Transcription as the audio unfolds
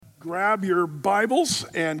Grab your Bibles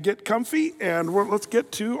and get comfy, and let's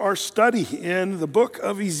get to our study in the book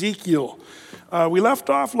of Ezekiel. We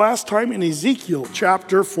left off last time in Ezekiel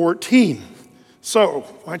chapter 14. So,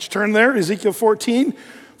 why don't you turn there, Ezekiel 14,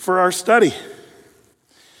 for our study.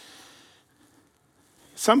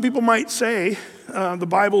 Some people might say the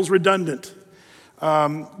Bible's redundant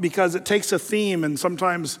because it takes a theme and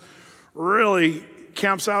sometimes really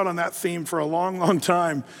camps out on that theme for a long, long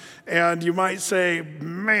time. And you might say,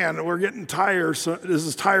 man, we're getting tired. So this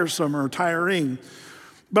is tiresome or tiring.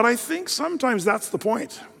 But I think sometimes that's the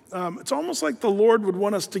point. It's almost like the Lord would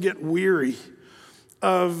want us to get weary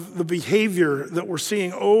of the behavior that we're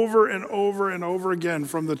seeing over and over and over again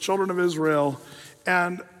from the children of Israel.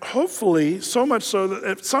 And hopefully, so much so that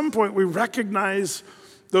at some point we recognize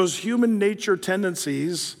those human nature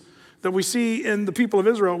tendencies that we see in the people of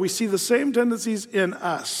Israel. We see the same tendencies in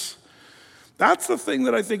us. That's the thing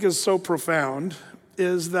that I think is so profound,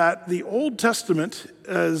 is that the Old Testament,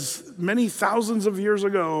 as many thousands of years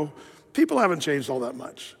ago, people haven't changed all that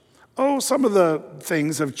much. Oh, some of the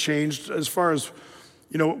things have changed as far as,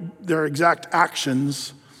 their exact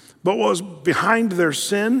actions, but what was behind their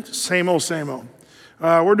sin, same old, same old.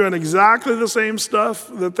 We're doing exactly the same stuff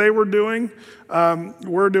that they were doing.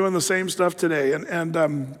 We're doing the same stuff today, and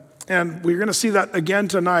we're going to see that again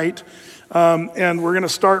tonight. And we're going to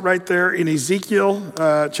start right there in Ezekiel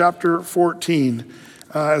chapter 14,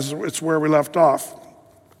 as it's where we left off.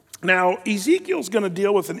 Now, Ezekiel's going to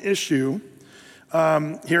deal with an issue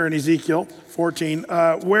here in Ezekiel 14,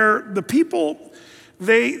 where the people,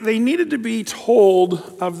 they needed to be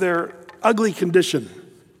told of their ugly condition.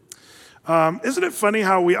 Isn't it funny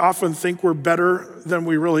how we often think we're better than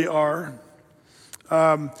we really are?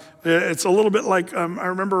 It's a little bit like, I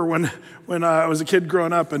remember when I was a kid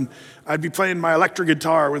growing up and I'd be playing my electric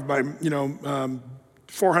guitar with my,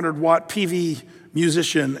 400 watt PV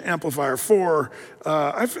musician amplifier,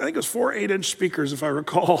 I think it was 4 8-inch speakers if I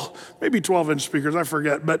recall, maybe 12-inch speakers, I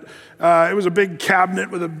forget, but it was a big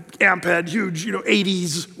cabinet with an amp head, huge,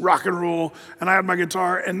 80s rock and roll, and I had my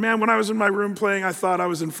guitar, and man, when I was in my room playing, I thought I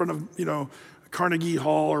was in front of, Carnegie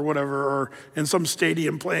Hall or whatever, or in some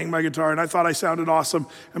stadium playing my guitar, and I thought I sounded awesome.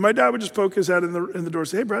 And my dad would just poke his head in the door and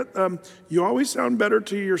say, hey, Brett, you always sound better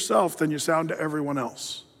to yourself than you sound to everyone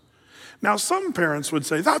else. Now, some parents would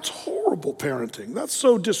say, that's horrible parenting. That's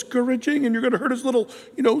so discouraging, and you're going to hurt his little,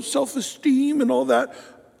 self-esteem and all that.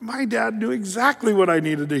 My dad knew exactly what I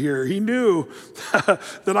needed to hear. He knew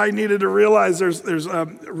that I needed to realize there's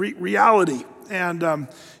reality. And,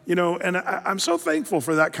 and I'm so thankful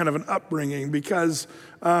for that kind of an upbringing because,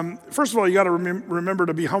 first of all, you got to remember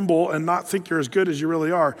to be humble and not think you're as good as you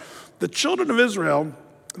really are. The children of Israel,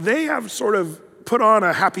 they have sort of put on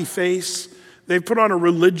a happy face. They've put on a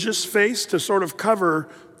religious face to sort of cover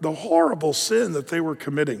the horrible sin that they were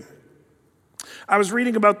committing. I was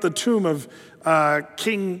reading about the tomb of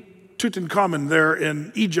King Tutankhamun there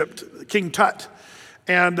in Egypt, King Tut.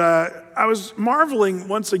 And I was marveling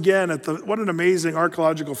once again at what an amazing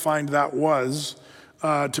archaeological find that was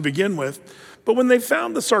to begin with. But when they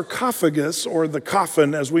found the sarcophagus, or the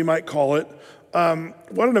coffin as we might call it,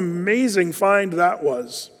 what an amazing find that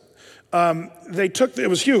was. It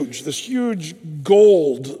was huge, this huge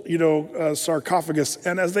gold, sarcophagus.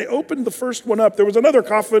 And as they opened the first one up, there was another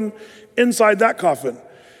coffin inside that coffin.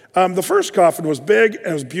 The first coffin was big and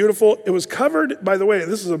it was beautiful. It was covered, by the way,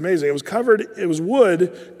 this is amazing. It was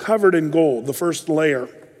wood covered in gold, the first layer.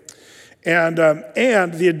 And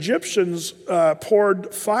the Egyptians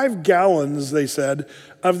poured 5 gallons, they said,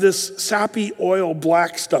 of this sappy oil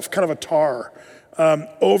black stuff, kind of a tar,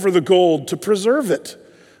 over the gold to preserve it,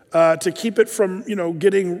 to keep it from,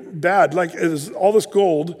 getting bad. Like it was all this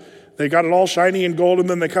gold, they got it all shiny and gold, and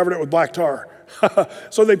then they covered it with black tar.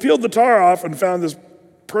 So they peeled the tar off and found this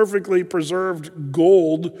perfectly preserved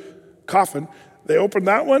gold coffin. They opened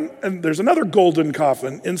that one, and there's another golden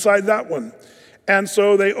coffin inside that one. And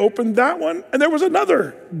so they opened that one, and there was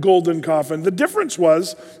another golden coffin. The difference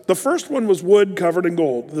was the first one was wood covered in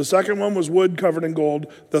gold. The second one was wood covered in gold.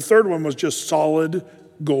 The third one was just solid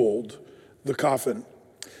gold, the coffin.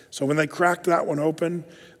 So when they cracked that one open,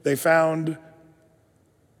 they found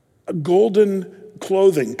a golden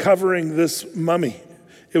clothing covering this mummy.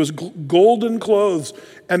 It was golden clothes.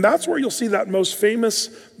 And that's where you'll see that most famous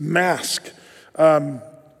mask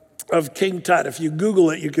of King Tut. If you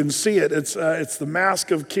Google it, you can see it. It's the mask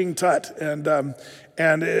of King Tut.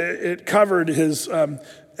 And it covered his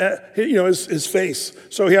face.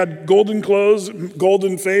 So he had golden clothes,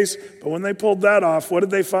 golden face. But when they pulled that off, what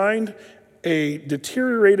did they find? A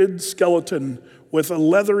deteriorated skeleton with a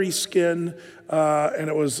leathery skin, and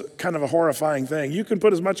it was kind of a horrifying thing. You can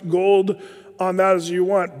put as much gold on that as you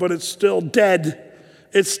want, but it's still dead.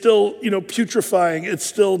 It's still, putrefying. It's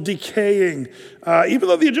still decaying. Even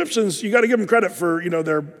though the Egyptians, you got to give them credit for,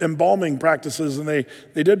 their embalming practices, and they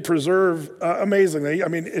did preserve amazingly. I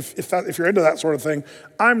mean, if you're into that sort of thing,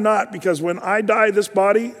 I'm not, because when I die, this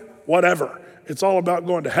body, whatever. It's all about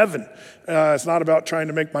going to heaven. It's not about trying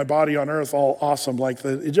to make my body on earth all awesome like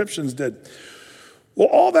the Egyptians did. Well,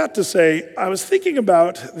 all that to say, I was thinking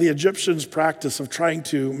about the Egyptians' practice of trying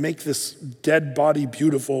to make this dead body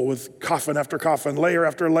beautiful with coffin after coffin, layer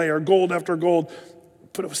after layer, gold after gold,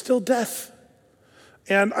 but it was still death.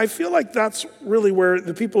 And I feel like that's really where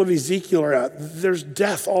the people of Ezekiel are at. There's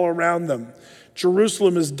death all around them.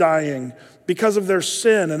 Jerusalem is dying because of their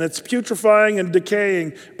sin, and it's putrefying and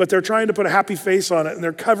decaying, but they're trying to put a happy face on it, and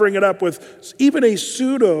they're covering it up with even a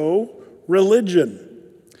pseudo-religion.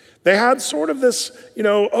 They had sort of this,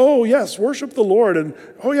 oh yes, worship the Lord, and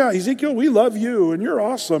oh yeah, Ezekiel, we love you, and you're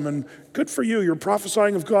awesome, and good for you, you're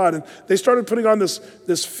prophesying of God. And they started putting on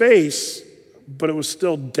this face, but it was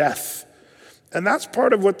still death. And that's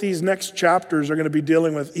part of what these next chapters are going to be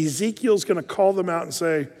dealing with. Ezekiel's going to call them out and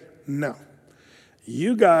say, no,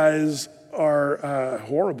 you guys are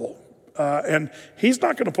horrible. And he's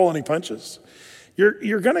not going to pull any punches.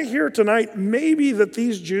 You're going to hear tonight maybe that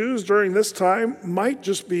these Jews during this time might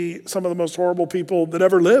just be some of the most horrible people that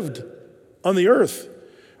ever lived on the earth.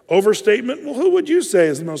 Overstatement? Well, who would you say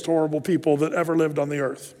is the most horrible people that ever lived on the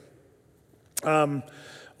earth?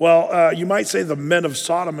 You might say the men of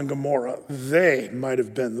Sodom and Gomorrah. They might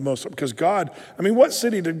have been the most, because God, what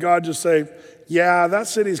city did God just say, yeah, that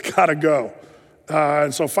city's got to go?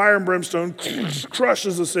 And so fire and brimstone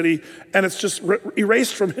crushes the city, and it's just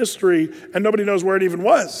erased from history, and nobody knows where it even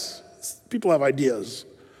was. People have ideas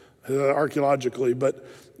archaeologically, but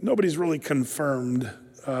nobody's really confirmed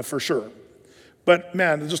for sure. But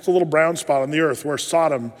man, just a little brown spot on the earth where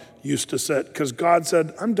Sodom used to sit, because God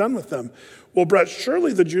said, I'm done with them. Well, Brett,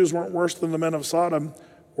 surely the Jews weren't worse than the men of Sodom.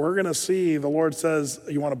 We're going to see. The Lord says,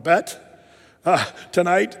 you want to bet?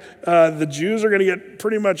 Tonight, the Jews are going to get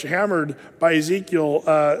pretty much hammered by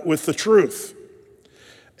Ezekiel with the truth.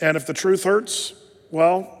 And if the truth hurts,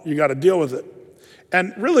 well, you got to deal with it.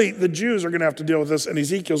 And really, the Jews are going to have to deal with this, and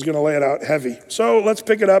Ezekiel's going to lay it out heavy. So let's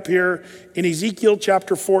pick it up here in Ezekiel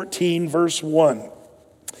chapter 14, verse 1.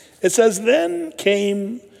 It says, then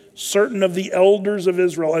came certain of the elders of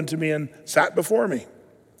Israel unto me and sat before me.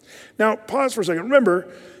 Now, pause for a second.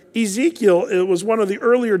 Remember, Ezekiel, it was one of the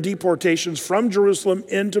earlier deportations from Jerusalem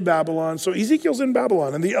into Babylon. So Ezekiel's in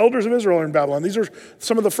Babylon, and the elders of Israel are in Babylon. These are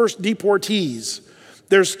some of the first deportees.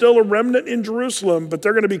 There's still a remnant in Jerusalem, but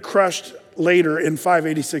they're going to be crushed later in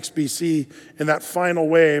 586 BC in that final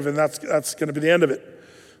wave, and that's going to be the end of it.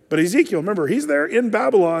 But Ezekiel, remember, he's there in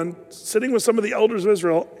Babylon, sitting with some of the elders of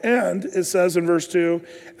Israel, and it says in verse 2,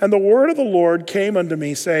 and the word of the Lord came unto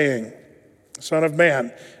me, saying, Son of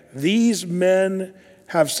man, these men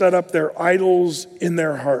have set up their idols in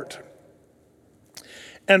their heart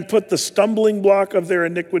and put the stumbling block of their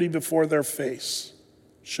iniquity before their face.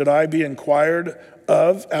 Should I be inquired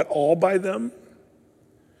of at all by them?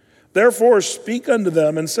 Therefore speak unto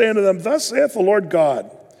them and say unto them, Thus saith the Lord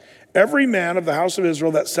God, every man of the house of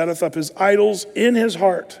Israel that setteth up his idols in his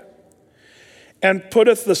heart and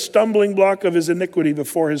putteth the stumbling block of his iniquity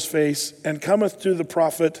before his face and cometh to the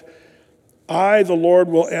prophet, I, the Lord,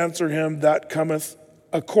 will answer him that cometh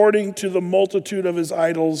according to the multitude of his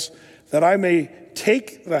idols, that I may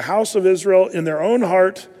take the house of Israel in their own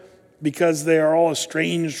heart, because they are all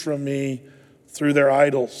estranged from me through their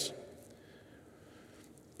idols.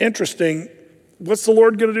 Interesting. What's the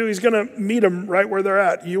Lord going to do? He's going to meet them right where they're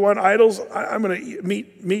at. You want idols? I'm going to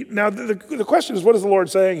meet. Now, the question is, what is the Lord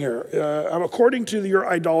saying here? According to your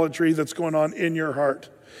idolatry that's going on in your heart.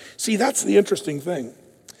 See, that's the interesting thing.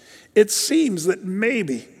 It seems that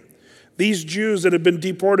maybe these Jews that had been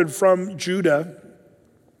deported from Judah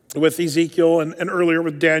with Ezekiel and earlier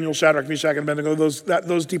with Daniel, Shadrach, Meshach, and Abednego,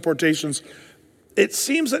 those deportations, it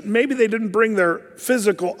seems that maybe they didn't bring their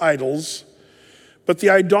physical idols, but the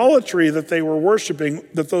idolatry that they were worshiping,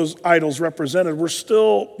 that those idols represented, were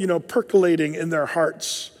still, percolating in their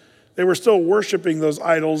hearts. They were still worshiping those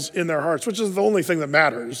idols in their hearts, which is the only thing that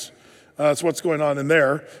matters. That's what's going on in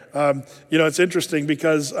there. It's interesting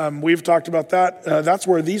because we've talked about that. That's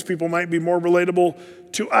where these people might be more relatable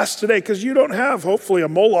to us today, because you don't have, hopefully, a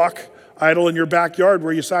Moloch idol in your backyard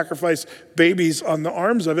where you sacrifice babies on the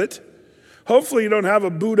arms of it. Hopefully you don't have a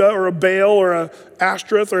Buddha or a Baal or a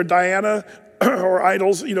Ashtoreth or a Diana or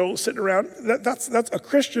idols, sitting around. That's a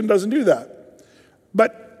Christian doesn't do that.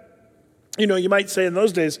 But, you might say in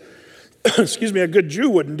those days, a good Jew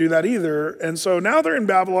wouldn't do that either. And so now they're in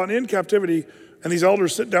Babylon in captivity, And these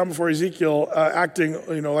elders sit down before Ezekiel, acting,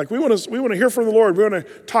 like we want to hear from the Lord. We want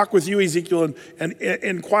to talk with you, Ezekiel, and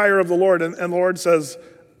inquire of the Lord. And the Lord says,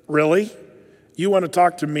 really? You want to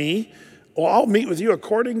talk to me? Well, I'll meet with you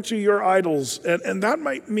according to your idols. And that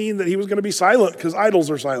might mean that he was going to be silent because idols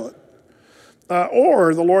are silent.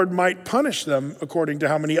 Or the Lord might punish them according to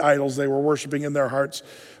how many idols they were worshiping in their hearts.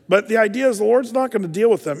 But the idea is the Lord's not going to deal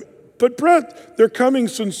with them. But Brett, they're coming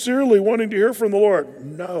sincerely wanting to hear from the Lord.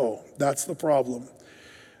 No, that's the problem.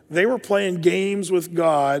 They were playing games with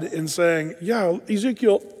God and saying, yeah,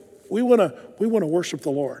 Ezekiel, we want to worship the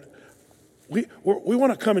Lord. We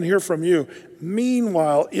want to come and hear from you.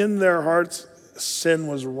 Meanwhile, in their hearts, sin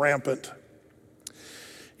was rampant.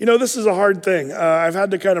 This is a hard thing. I've had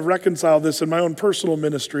to kind of reconcile this in my own personal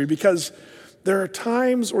ministry because there are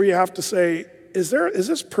times where you have to say, is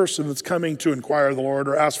this person that's coming to inquire of the Lord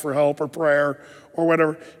or ask for help or prayer or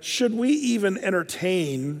whatever, should we even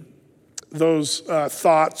entertain those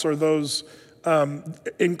thoughts or those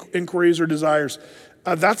inquiries or desires?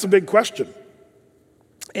 That's a big question.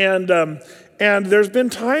 And there's been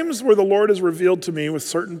times where the Lord has revealed to me with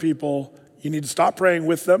certain people, you need to stop praying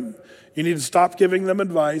with them. You need to stop giving them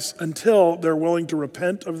advice until they're willing to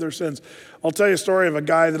repent of their sins. I'll tell you a story of a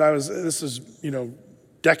guy that this is,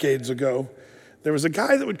 decades ago. There was a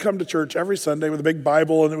guy that would come to church every Sunday with a big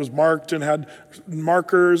Bible, and it was marked and had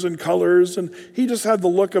markers and colors, and he just had the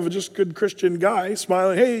look of a just good Christian guy,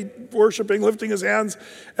 smiling, hey, worshiping, lifting his hands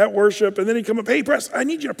at worship, and then he'd come up, hey, Press, I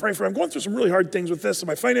need you to pray for me. I'm going through some really hard things with this and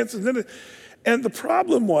my finances. And the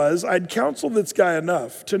problem was I'd counseled this guy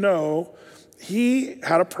enough to know he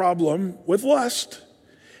had a problem with lust,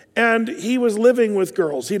 and he was living with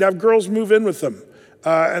girls. He'd have girls move in with him.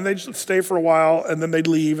 And they'd just stay for a while, and then they'd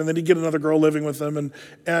leave, and then he'd get another girl living with them.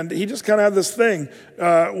 And he just kind of had this thing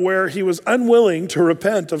where he was unwilling to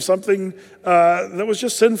repent of something that was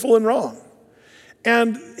just sinful and wrong.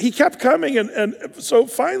 And he kept coming, and so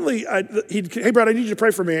finally, hey, Brad, I need you to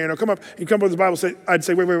pray for me. Come up. He'd come up with the Bible. I'd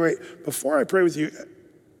say, wait. Before I pray with you,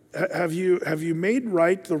 have you made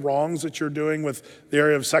right the wrongs that you're doing with the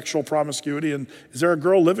area of sexual promiscuity? And is there a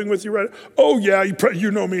girl living with you right? Oh yeah,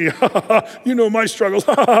 you know me. You know my struggles.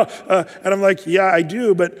 And I'm like, yeah, I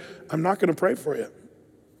do, but I'm not going to pray for you.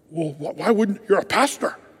 Well, why wouldn't? You're a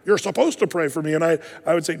pastor. You're supposed to pray for me. And I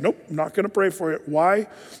would say, nope, I'm not going to pray for you. Why?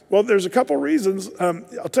 Well, there's a couple reasons.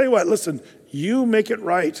 I'll tell you what, listen, you make it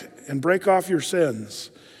right and break off your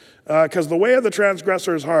sins. Because the way of the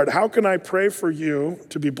transgressor is hard. How can I pray for you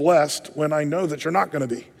to be blessed when I know that you're not going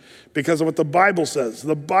to be? Because of what the Bible says.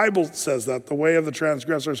 The Bible says that the way of the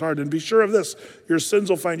transgressor is hard. And be sure of this, your sins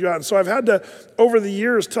will find you out. And so I've had to, over the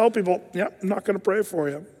years, tell people, yeah, I'm not going to pray for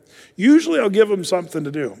you. Usually I'll give them something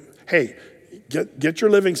to do. Hey, get your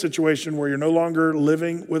living situation where you're no longer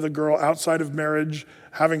living with a girl outside of marriage,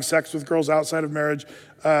 having sex with girls outside of marriage,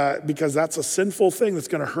 because that's a sinful thing that's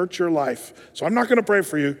going to hurt your life. So I'm not going to pray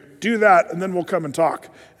for you. Do that, and then we'll come and talk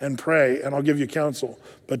and pray, and I'll give you counsel.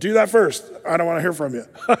 But do that first. I don't want to hear from you.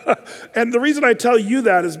 And the reason I tell you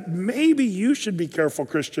that is maybe you should be careful,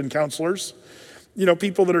 Christian counselors.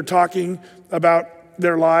 People that are talking about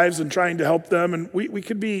their lives and trying to help them, and we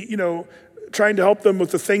could be, trying to help them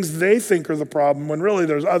with the things they think are the problem when really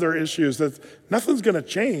there's other issues that nothing's going to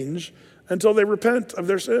change until they repent of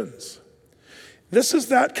their sins. This is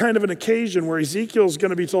that kind of an occasion where Ezekiel's going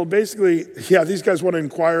to be told basically, yeah, these guys want to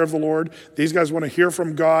inquire of the Lord. These guys want to hear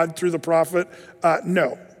from God through the prophet.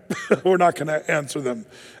 No, we're not going to answer them.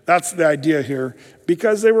 That's the idea here,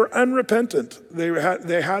 because they were unrepentant. They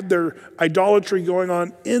had their idolatry going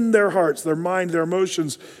on in their hearts, their mind, their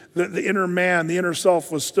emotions. The inner man, the inner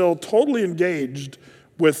self was still totally engaged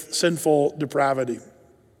with sinful depravity.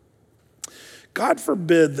 God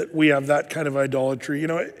forbid that we have that kind of idolatry.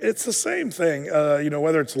 It's the same thing,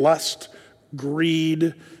 whether it's lust,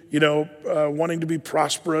 greed, wanting to be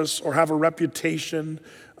prosperous or have a reputation,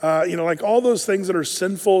 like all those things that are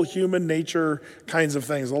sinful human nature kinds of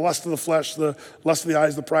things, the lust of the flesh, the lust of the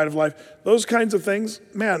eyes, the pride of life, those kinds of things,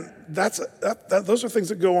 man, those are things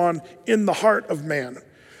that go on in the heart of man.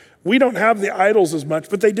 We don't have the idols as much,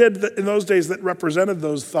 but they did in those days that represented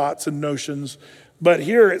those thoughts and notions. But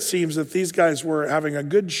here it seems that these guys were having a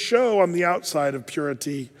good show on the outside of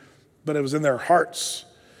purity, but it was in their hearts.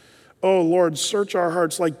 Oh, Lord, search our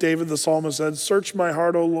hearts, like David the psalmist said, search my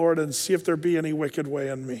heart, O Lord, and see if there be any wicked way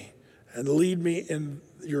in me, and lead me in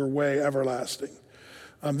your way everlasting.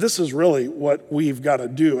 This is really what we've got to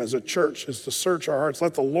do as a church, is to search our hearts.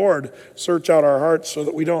 Let the Lord search out our hearts so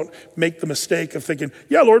that we don't make the mistake of thinking,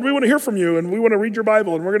 yeah, Lord, we want to hear from you, and we want to read your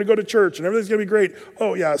Bible, and we're going to go to church, and everything's going to be great.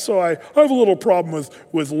 Oh, yeah, so I have a little problem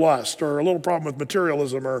with lust, or a little problem with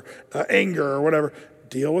materialism, or anger, or whatever.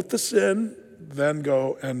 Deal with the sin, then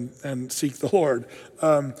go and seek the Lord.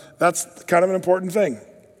 That's kind of an important thing.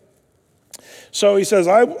 So he says,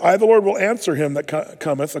 I the Lord will answer him that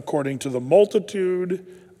cometh according to the multitude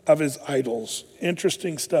of his idols.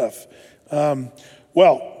 Interesting stuff. Basically,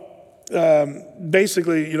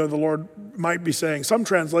 the Lord might be saying, some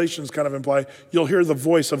translations kind of imply you'll hear the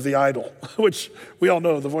voice of the idol, which we all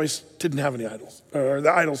know the voice didn't have any idols, or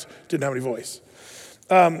the idols didn't have any voice.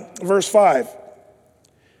 Verse 5,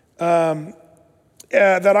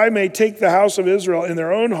 that I may take the house of Israel in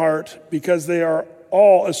their own heart, because they are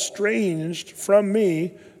all estranged from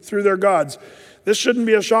me through their gods. This shouldn't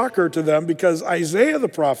be a shocker to them, because Isaiah the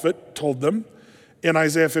prophet told them in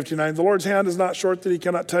Isaiah 59, the Lord's hand is not short that he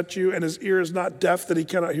cannot touch you, and his ear is not deaf that he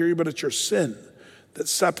cannot hear you, but it's your sin that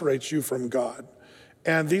separates you from God.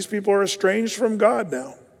 And these people are estranged from God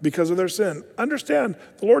now because of their sin. Understand,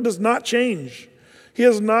 the Lord does not change. He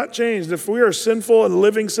has not changed. If we are sinful and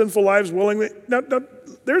living sinful lives willingly, now,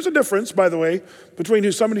 there's a difference, by the way, between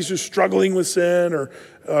somebody who's struggling with sin or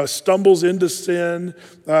stumbles into sin.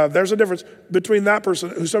 There's a difference between that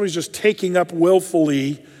person who somebody's just taking up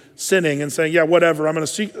willfully sinning and saying, yeah, whatever, I'm going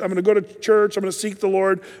to go to church, I'm going to seek the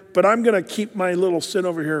Lord, but I'm going to keep my little sin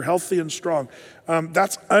over here healthy and strong.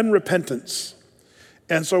 That's unrepentance.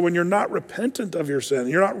 And so when you're not repentant of your sin,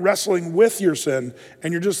 you're not wrestling with your sin,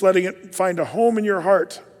 and you're just letting it find a home in your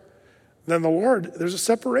heart, then the Lord, there's a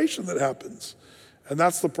separation that happens. And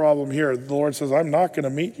that's the problem here. The Lord says, I'm not going to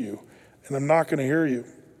meet you, and I'm not going to hear you.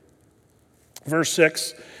 Verse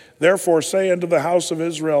 6, therefore say unto the house of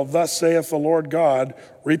Israel, thus saith the Lord God,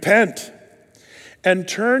 repent, and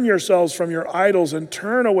turn yourselves from your idols, and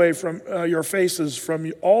turn away from your faces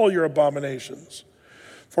from all your abominations.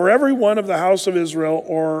 For every one of the house of Israel,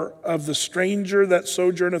 or of the stranger that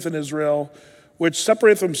sojourneth in Israel, which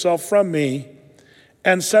separateth himself from me,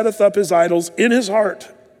 and setteth up his idols in his heart,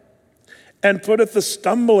 and putteth the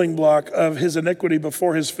stumbling block of his iniquity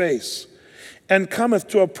before his face, and cometh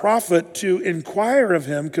to a prophet to inquire of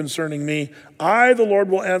him concerning me, I, the Lord,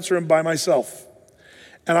 will answer him by myself.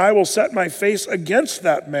 And I will set my face against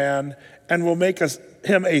that man, and will make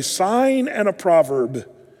him a sign and a proverb.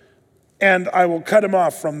 And I will cut him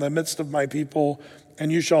off from the midst of my people,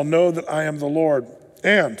 and you shall know that I am the Lord.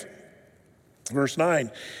 And, verse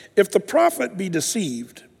 9, if the prophet be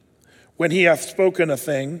deceived when he hath spoken a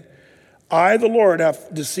thing, I, the Lord,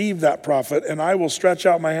 hath deceived that prophet, and I will stretch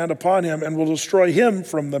out my hand upon him, and will destroy him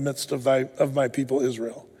from the midst of my people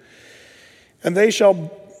Israel. And they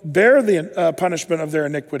shall bear the punishment of their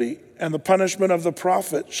iniquity, and the punishment of the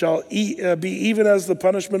prophet shall be even as the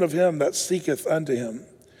punishment of him that seeketh unto him.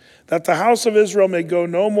 That the house of Israel may go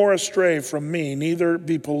no more astray from me, neither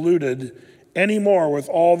be polluted any more with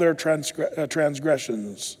all their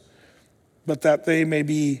transgressions, but that they may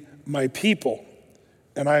be my people,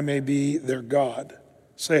 and I may be their God,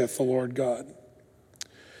 saith the Lord God.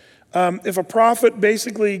 If a prophet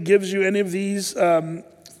basically gives you any of these,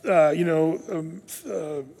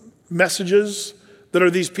 messages that are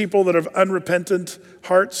these people that have unrepentant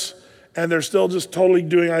hearts, and they're still just totally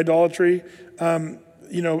doing idolatry, and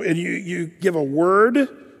you give a word,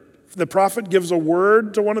 the prophet gives a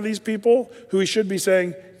word to one of these people who he should be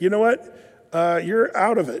saying, you know what? You're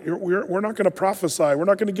out of it. We're not going to prophesy. We're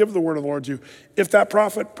not going to give the word of the Lord to you. If that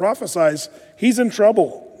prophet prophesies, he's in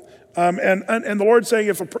trouble. And the Lord's saying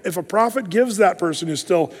if a prophet gives that person who's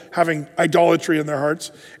still having idolatry in their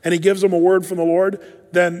hearts, and he gives them a word from the Lord,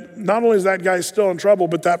 then not only is that guy still in trouble,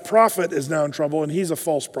 but that prophet is now in trouble, and he's a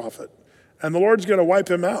false prophet. And the Lord's going to wipe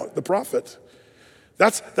him out, the prophet.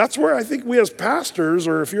 That's where I think we as pastors,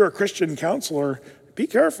 or if you're a Christian counselor, be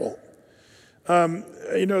careful.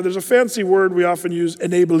 There's a fancy word we often use,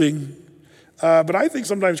 enabling. But I think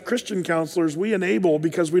sometimes Christian counselors, we enable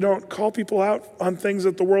because we don't call people out on things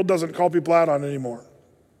that the world doesn't call people out on anymore.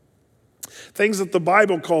 Things that the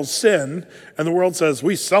Bible calls sin, and the world says,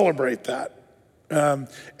 we celebrate that. And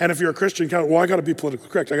if you're a Christian counselor, well, I got to be politically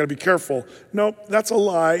correct. I got to be careful. No, that's a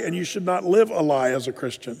lie, and you should not live a lie as a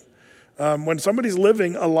Christian. When somebody's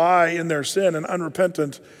living a lie in their sin and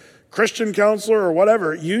unrepentant, Christian counselor or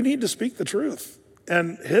whatever, you need to speak the truth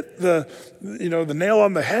and hit the nail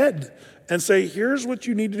on the head and say, here's what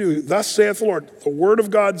you need to do. Thus saith the Lord. The word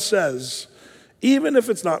of God says, even if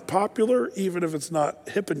it's not popular, even if it's not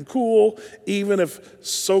hip and cool, even if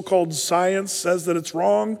so-called science says that it's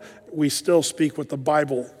wrong, we still speak what the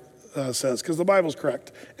Bible says, because the Bible's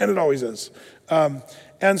correct, and it always is.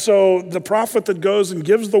 And so the prophet that goes and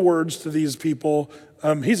gives the words to these people,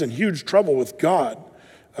 he's in huge trouble with God,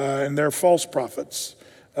 and they're false prophets.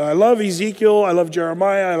 I love Ezekiel, I love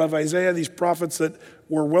Jeremiah, I love Isaiah, these prophets that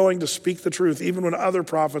were willing to speak the truth, even when other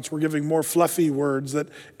prophets were giving more fluffy words that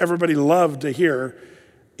everybody loved to hear.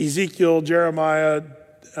 Ezekiel, Jeremiah,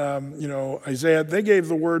 Isaiah, they gave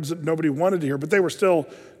the words that nobody wanted to hear, but they were still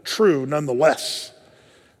true nonetheless.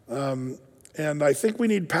 And I think we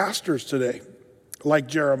need pastors today, like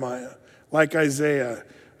Jeremiah, like Isaiah,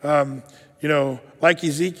 like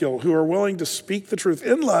Ezekiel, who are willing to speak the truth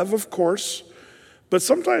in love, of course, but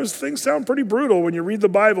sometimes things sound pretty brutal when you read the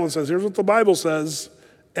Bible and says, here's what the Bible says,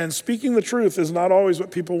 and speaking the truth is not always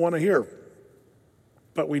what people want to hear,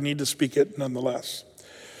 but we need to speak it nonetheless.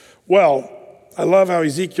 Well, I love how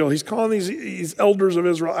Ezekiel, he's calling these elders of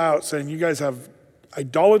Israel out, saying, you guys have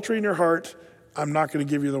idolatry in your heart. I'm not going to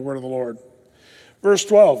give you the word of the Lord. Verse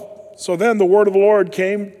 12, so then the word of the Lord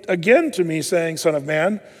came again to me, saying, Son of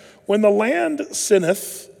man, when the land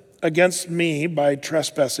sinneth against me by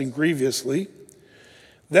trespassing grievously,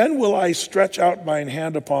 then will I stretch out mine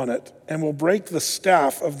hand upon it, and will break the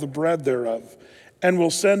staff of the bread thereof, and will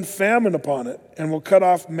send famine upon it, and will cut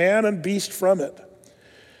off man and beast from it.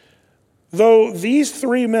 Though these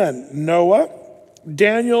three men, Noah,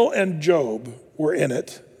 Daniel, and Job, were in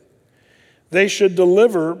it, they should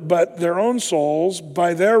deliver but their own souls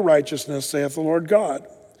by their righteousness, saith the Lord God.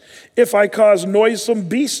 If I cause noisome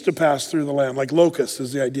beasts to pass through the land, like locusts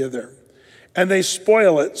is the idea there, and they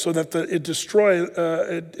spoil it so that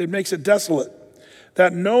it makes it desolate,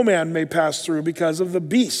 that no man may pass through because of the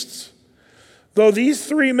beasts. Though these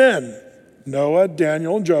three men, Noah,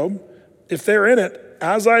 Daniel, and Job, if they're in it,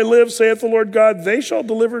 as I live, saith the Lord God, they shall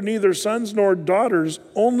deliver neither sons nor daughters,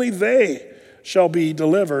 only they shall be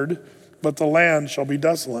delivered, but the land shall be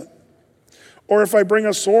desolate. Or if I bring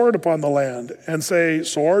a sword upon the land and say,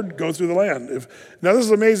 sword, go through the land. Now this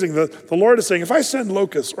is amazing. The Lord is saying, if I send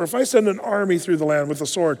locusts or if I send an army through the land with a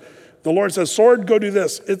sword, the Lord says, sword, go do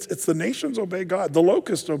this. It's the nations obey God. The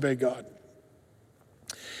locusts obey God.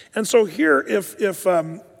 And so here,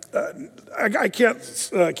 I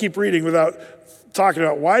can't keep reading without talking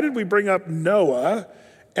about why did we bring up Noah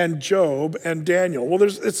and Job and Daniel? Well,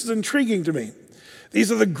 it's intriguing to me. These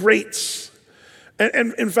are the greats.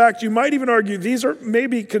 And in fact, you might even argue these are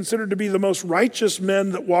maybe considered to be the most righteous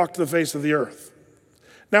men that walked the face of the earth.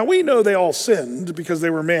 Now, we know they all sinned because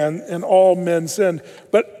they were men, and all men sinned.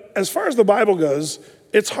 But as far as the Bible goes,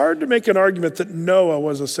 it's hard to make an argument that Noah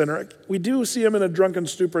was a sinner. We do see him in a drunken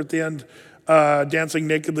stupor at the end, dancing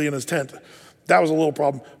nakedly in his tent. That was a little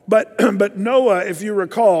problem. But Noah, if you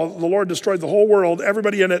recall, the Lord destroyed the whole world,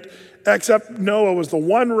 everybody in it, except Noah was the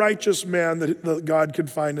one righteous man that God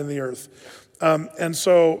could find in the earth. And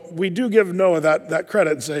so we do give Noah that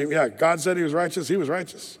credit and say, yeah, God said he was righteous, he was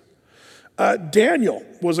righteous. Daniel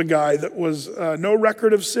was a guy that was no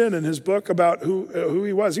record of sin in his book about who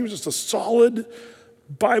he was. He was just a solid,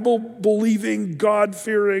 Bible-believing,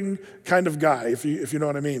 God-fearing kind of guy, if you know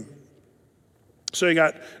what I mean. So you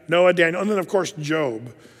got Noah, Daniel, and then of course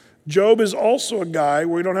Job. Job is also a guy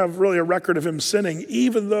where we don't have really a record of him sinning,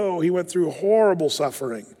 even though he went through horrible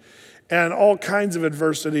suffering and all kinds of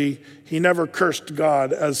adversity. He never cursed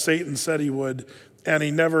God as Satan said he would, and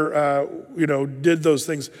he never, did those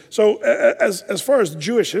things. So as far as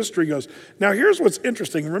Jewish history goes, now here's what's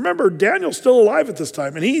interesting. Remember, Daniel's still alive at this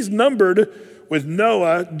time, and he's numbered with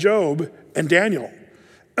Noah, Job, and Daniel.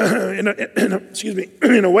 In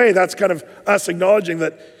a way, that's kind of us acknowledging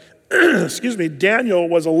that, Daniel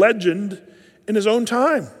was a legend in his own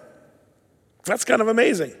time. That's kind of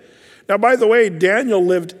amazing. Now, by the way, Daniel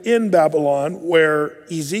lived in Babylon, where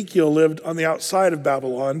Ezekiel lived on the outside of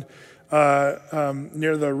Babylon,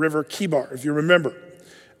 near the river Kibar, if you remember.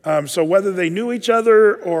 So whether they knew each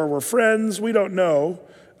other or were friends, we don't know.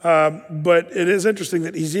 But it is interesting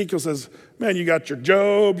that Ezekiel says, man, you got your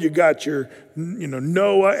Job, you got your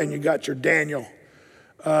Noah, and you got your Daniel,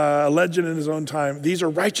 a legend in his own time. These are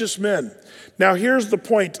righteous men. Now, here's the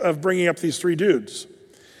point of bringing up these three dudes.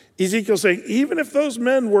 Ezekiel's saying, even if those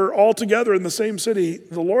men were all together in the same city,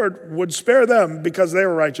 the Lord would spare them because they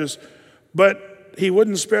were righteous, but he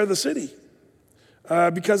wouldn't spare the city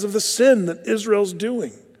because of the sin that Israel's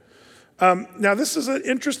doing. Now, this is an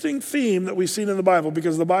interesting theme that we've seen in the Bible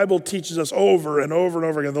because the Bible teaches us over and over and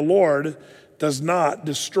over again, the Lord does not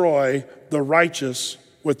destroy the righteous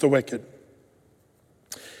with the wicked.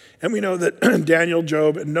 And we know that Daniel,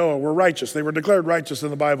 Job, and Noah were righteous. They were declared righteous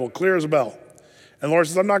in the Bible, clear as a bell. And the Lord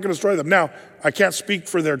says, I'm not going to destroy them. Now, I can't speak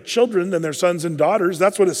for their children and their sons and daughters.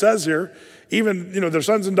 That's what it says here. Even, their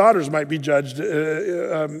sons and daughters might be judged,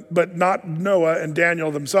 but not Noah and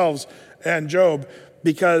Daniel themselves and Job,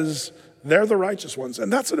 because they're the righteous ones.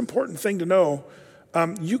 And that's an important thing to know.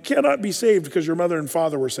 You cannot be saved because your mother and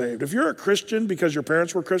father were saved. If you're a Christian because your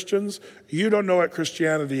parents were Christians, you don't know what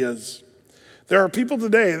Christianity is. There are people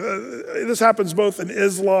today, this happens both in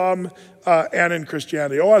Islam and in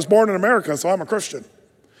Christianity. Oh, I was born in America, so I'm a Christian.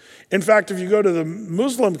 In fact, if you go to the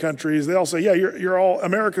Muslim countries, they all say, yeah, you're all,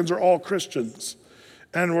 Americans are all Christians.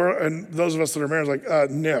 And those of us that are Americans are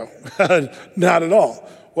like, no, not at all.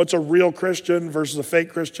 What's a real Christian versus a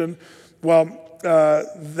fake Christian? Well,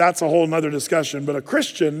 that's a whole nother discussion. But a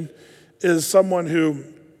Christian is someone who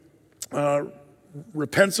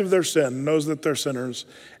repents of their sin, knows that they're sinners,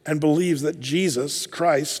 and believes that Jesus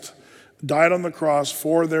Christ died on the cross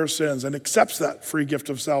for their sins and accepts that free gift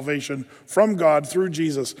of salvation from God through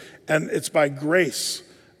Jesus. And it's by grace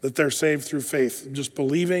that they're saved through faith, just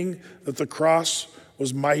believing that the cross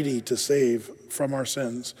was mighty to save from our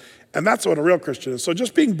sins. And that's what a real Christian is. So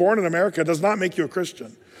just being born in America does not make you a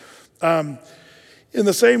Christian. In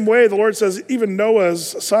the same way, the Lord says even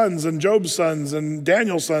Noah's sons and Job's sons and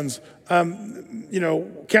Daniel's sons,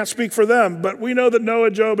 can't speak for them, but we know that Noah,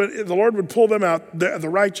 Job, and the Lord would pull them out, the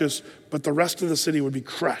righteous, but the rest of the city would be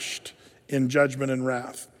crushed in judgment and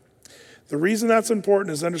wrath. The reason that's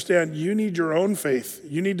important is to understand you need your own faith.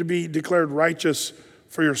 You need to be declared righteous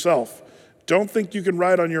for yourself. Don't think you can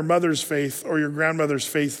ride on your mother's faith or your grandmother's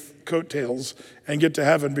faith coattails and get to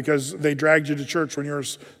heaven because they dragged you to church when you were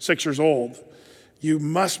 6 years old. You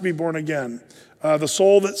must be born again. The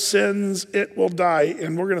soul that sins, it will die.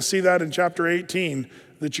 And we're going to see that in chapter 18,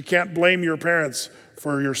 that you can't blame your parents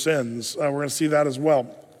for your sins. We're going to see that as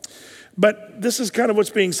well. But this is kind of what's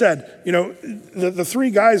being said. The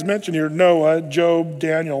three guys mentioned here, Noah, Job,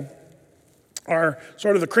 Daniel, are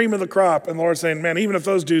sort of the cream of the crop. And the Lord's saying, man, even if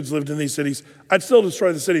those dudes lived in these cities, I'd still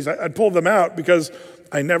destroy the cities. I'd pull them out because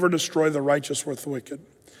I never destroy the righteous with the wicked.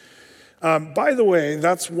 By the way,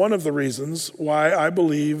 that's one of the reasons why I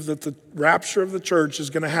believe that the rapture of the church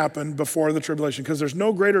is going to happen before the tribulation, because there's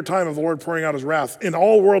no greater time of the Lord pouring out his wrath in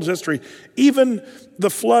all world's history. Even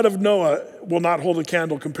the flood of Noah will not hold a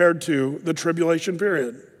candle compared to the tribulation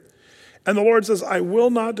period. And the Lord says, I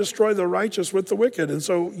will not destroy the righteous with the wicked. And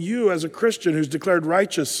so you, as a Christian who's declared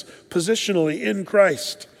righteous positionally in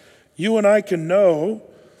Christ, you and I can know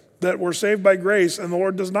that we're saved by grace and the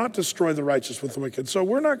Lord does not destroy the righteous with the wicked. So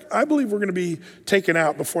I believe we're going to be taken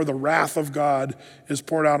out before the wrath of God is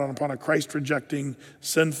poured out upon a Christ-rejecting,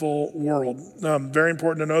 sinful world. Very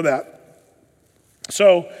important to know that.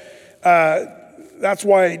 So that's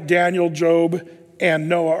why Daniel, Job, and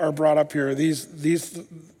Noah are brought up here. These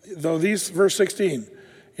verse 16,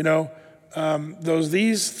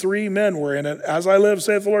 these three men were in it. As I live,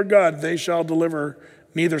 saith the Lord God, they shall deliver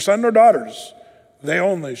neither son nor daughters. They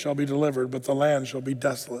only shall be delivered, but the land shall be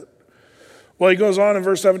desolate. Well, he goes on in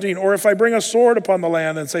verse 17, or if I bring a sword upon the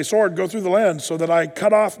land and say, sword, go through the land, so that I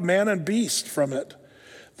cut off man and beast from it.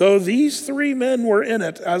 Though these three men were in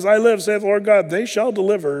it, as I live, saith the Lord God, they shall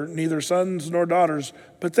deliver neither sons nor daughters,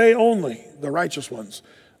 but they only, the righteous ones,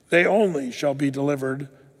 they only shall be delivered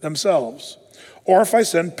themselves. Or if I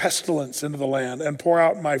send pestilence into the land and pour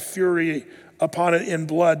out my fury upon it in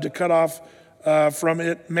blood to cut off from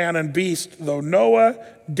it man and beast, though Noah,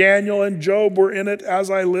 Daniel, and Job were in it,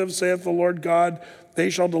 as I live, saith the Lord God,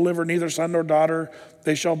 they shall deliver neither son nor daughter,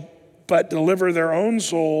 they shall but deliver their own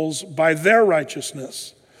souls by their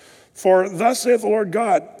righteousness. For thus saith the Lord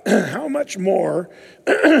God, how much more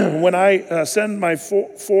when I send my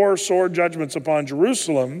four sword judgments upon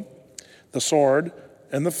Jerusalem, the sword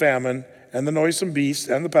and the famine and the noisome beast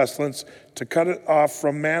and the pestilence, to cut it off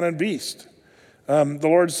from man and beast. The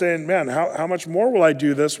Lord's saying, man, how much more will I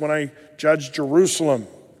do this when I judge Jerusalem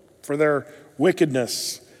for their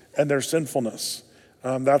wickedness and their sinfulness?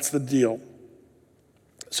 That's the deal.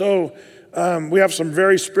 So we have some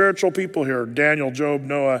very spiritual people here, Daniel, Job,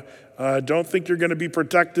 Noah. Don't think you're going to be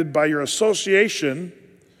protected by your association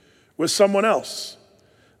with someone else.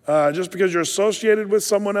 Just because you're associated with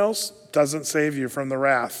someone else doesn't save you from the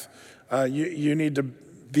wrath. You need to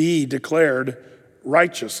be declared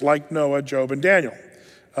righteous like Noah, Job, and Daniel.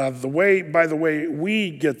 By the way,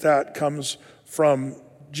 we get that comes from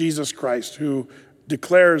Jesus Christ, who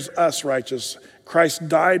declares us righteous. Christ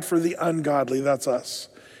died for the ungodly, that's us.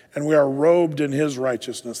 And we are robed in his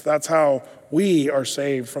righteousness. That's how we are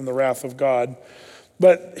saved from the wrath of God.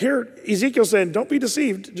 But here, Ezekiel's saying, don't be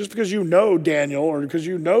deceived. Just because you know Daniel or because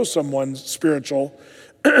you know someone spiritual,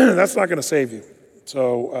 that's not going to save you.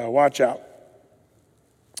 So watch out.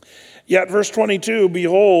 Yet verse 22,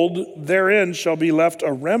 behold, therein shall be left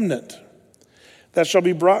a remnant that shall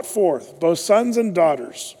be brought forth, both sons and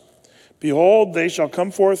daughters. Behold, they shall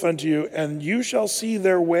come forth unto you, and you shall see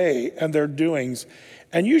their way and their doings,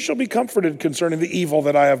 and you shall be comforted concerning the evil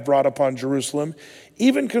that I have brought upon Jerusalem,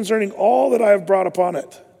 even concerning all that I have brought upon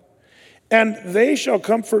it. And they shall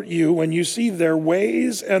comfort you when you see their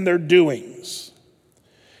ways and their doings.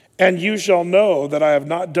 And you shall know that I have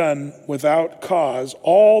not done without cause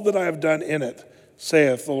all that I have done in it,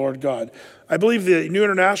 saith the Lord God. I believe the New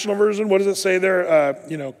International Version, what does it say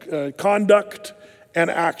there? Conduct and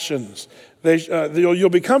actions. You'll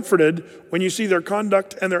be comforted when you see their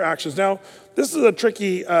conduct and their actions. Now, this is a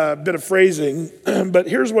tricky bit of phrasing, but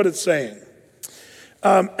here's what it's saying.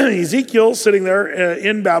 Ezekiel sitting there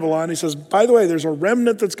in Babylon, he says, by the way, there's a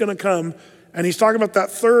remnant that's going to come, and he's talking about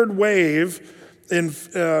that third wave in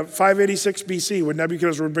 586 BC when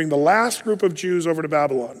Nebuchadnezzar would bring the last group of Jews over to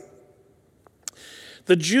Babylon.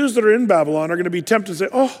 The Jews that are in Babylon are going to be tempted to say,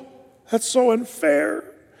 oh, that's so unfair.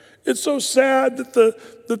 It's so sad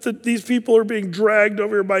that these people are being dragged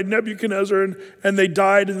over here by Nebuchadnezzar and they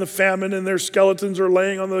died in the famine and their skeletons are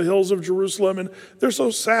laying on the hills of Jerusalem and they're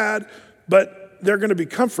so sad. But they're going to be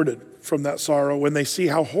comforted from that sorrow when they see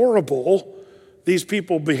how horrible these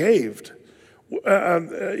people behaved.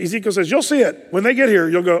 Ezekiel says, you'll see it. When they get here,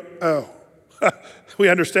 you'll go, oh, we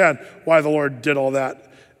understand why the Lord did all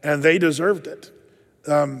that. And they deserved it.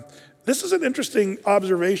 This is an interesting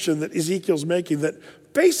observation that Ezekiel's making, that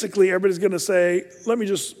basically everybody's going to say, let me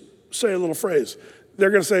just say a little phrase. They're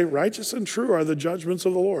going to say, righteous and true are the judgments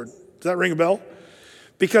of the Lord. Does that ring a bell?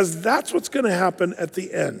 Because that's what's going to happen at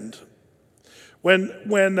the end.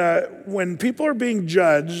 When people are being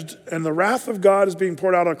judged and the wrath of God is being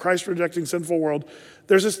poured out on a Christ-rejecting sinful world,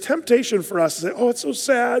 there's this temptation for us to say, oh, it's so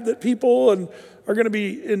sad that people are going to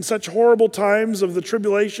be in such horrible times of the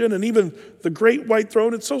tribulation and even the great white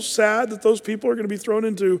throne. It's so sad that those people are going to be thrown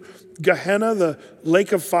into Gehenna, the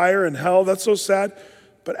lake of fire and hell. That's so sad.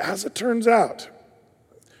 But as it turns out,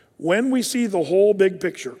 when we see the whole big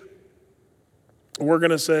picture, we're going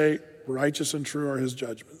to say, righteous and true are his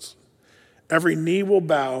judgments. Every knee will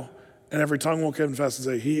bow and every tongue will confess and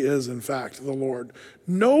say, he is in fact the Lord.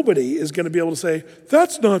 Nobody is going to be able to say,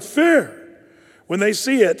 that's not fair. When they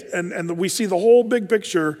see it and we see the whole big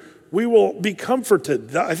picture, we will be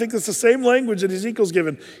comforted. I think it's the same language that Ezekiel's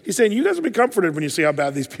given. He's saying, you guys will be comforted when you see how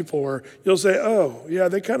bad these people were. You'll say, oh, yeah,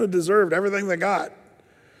 they kind of deserved everything they got.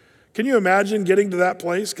 Can you imagine getting to that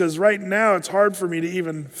place? Because right now it's hard for me to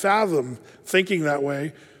even fathom thinking that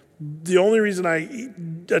way. The only reason I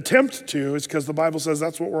attempt to is because the Bible says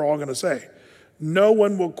that's what we're all going to say. No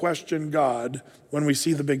one will question God when we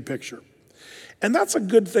see the big picture. And that's a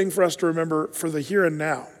good thing for us to remember for the here and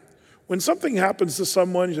now. When something happens to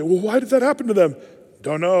someone, you say, well, why did that happen to them?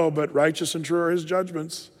 Don't know, but righteous and true are his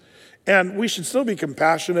judgments. And we should still be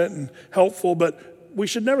compassionate and helpful, but we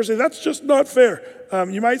should never say, that's just not fair.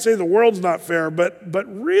 You might say the world's not fair, but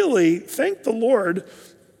really, thank the Lord,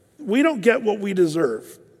 we don't get what we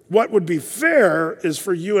deserve. What would be fair is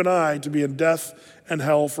for you and I to be in death and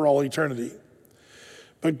hell for all eternity.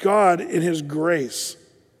 But God, in his grace,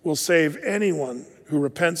 will save anyone who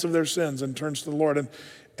repents of their sins and turns to the Lord.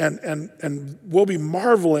 And we'll be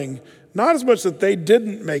marveling, not as much that they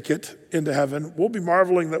didn't make it into heaven, we'll be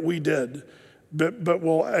marveling that we did, but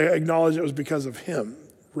we'll acknowledge it was because of him.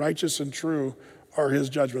 Righteous and true are his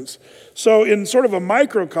judgments. So in sort of a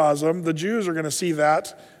microcosm, the Jews are going to see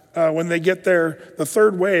that. When they get there, the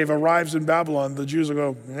third wave arrives in Babylon, the Jews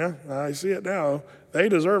will go, yeah, I see it now. They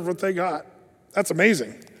deserve what they got. That's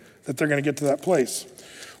amazing that they're going to get to that place.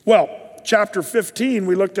 Well, chapter 15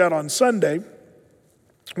 we looked at on Sunday,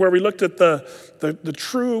 where we looked at the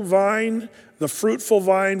true vine, the fruitful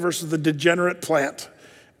vine versus the degenerate plant.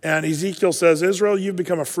 And Ezekiel says, Israel, you've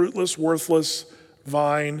become a fruitless, worthless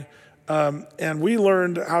vine. And we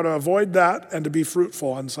learned how to avoid that and to be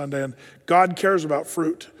fruitful on Sunday. And God cares about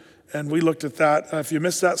fruit. And we looked at that. If you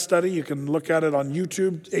missed that study, you can look at it on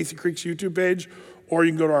YouTube, Athey Creek's YouTube page, or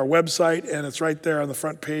you can go to our website, and it's right there on the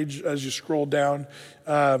front page as you scroll down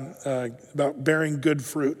about bearing good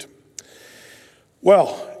fruit.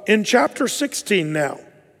 Well, in chapter 16 now,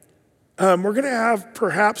 we're going to have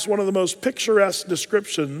perhaps one of the most picturesque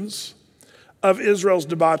descriptions of Israel's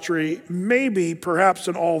debauchery, maybe perhaps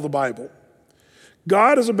in all the Bible.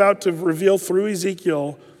 God is about to reveal through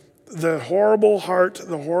Ezekiel the horrible heart,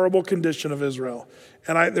 the horrible condition of Israel.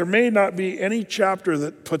 And there may not be any chapter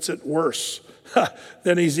that puts it worse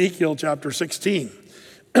than Ezekiel chapter 16.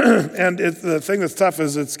 And the thing that's tough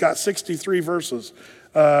is it's got 63 verses.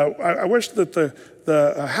 I wish that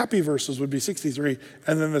the happy verses would be 63,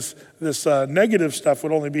 and then this negative stuff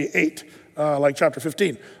would only be 8, like chapter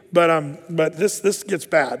 15. But this gets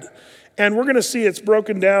bad. And we're going to see it's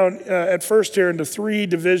broken down at first here into 3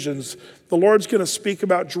 divisions. The Lord's going to speak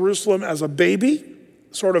about Jerusalem as a baby,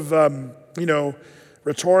 sort of,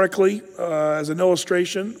 rhetorically, as an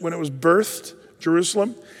illustration, when it was birthed,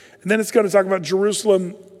 Jerusalem. And then it's going to talk about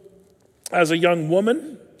Jerusalem as a young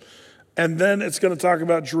woman, and then it's going to talk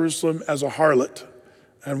about Jerusalem as a harlot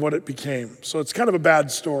and what it became. So it's kind of a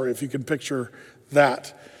bad story if you can picture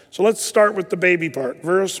that. So let's start with the baby part.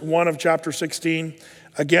 Verse 1 of chapter 16.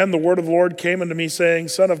 Again, the word of the Lord came unto me, saying,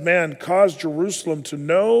 Son of man, cause Jerusalem to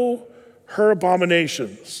know her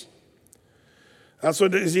abominations. That's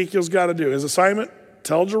what Ezekiel's got to do. His assignment,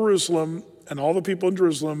 tell Jerusalem and all the people in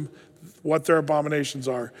Jerusalem what their abominations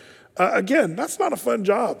are. Again, that's not a fun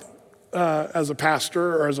job as a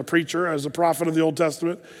pastor or as a preacher, as a prophet of the Old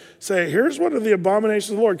Testament. Say, here's what are the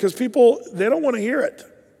abominations of the Lord. Because people, they don't want to hear it.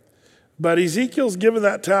 But Ezekiel's given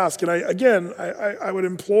that task. And I would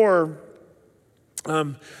implore,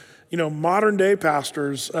 modern day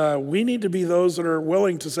pastors, we need to be those that are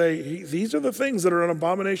willing to say, these are the things that are an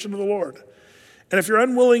abomination to the Lord. And if you're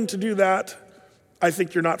unwilling to do that, I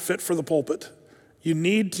think you're not fit for the pulpit. You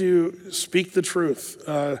need to speak the truth.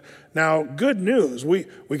 Now, good news, we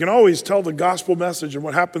can always tell the gospel message and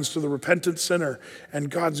what happens to the repentant sinner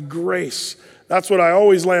and God's grace. That's what I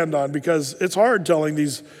always land on, because it's hard telling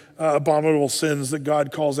these abominable sins that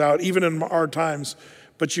God calls out, even in our times.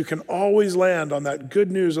 But you can always land on that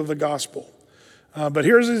good news of the gospel. But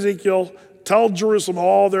here's Ezekiel, tell Jerusalem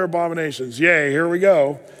all their abominations. Yay, here we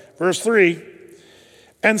go. Verse 3.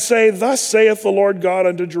 And say, Thus saith the Lord God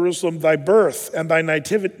unto Jerusalem, Thy birth and thy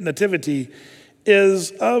nativity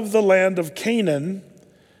is of the land of Canaan.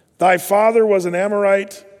 Thy father was an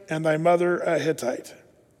Amorite, and thy mother a Hittite.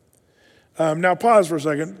 Now pause for a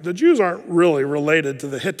second. The Jews aren't really related to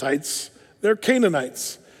the Hittites. They're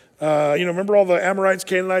Canaanites. Remember all the Amorites,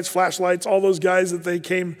 Canaanites, flashlights, all those guys that they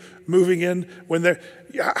came moving in when they're,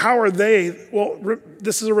 how are they? Well,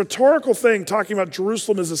 this is a rhetorical thing talking about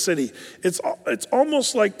Jerusalem as a city. It's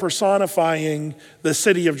almost like personifying the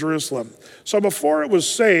city of Jerusalem. So before it was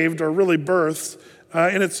saved or really birthed,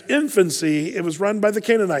 in its infancy, it was run by the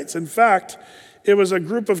Canaanites. In fact, it was a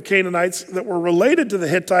group of Canaanites that were related to the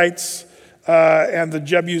Hittites and the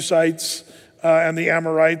Jebusites and the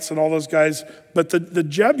Amorites and all those guys. But the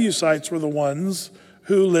Jebusites were the ones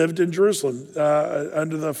who lived in Jerusalem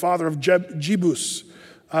under the father of Jebus.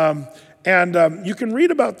 And you can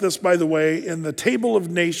read about this, by the way, in the Table of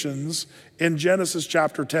Nations in Genesis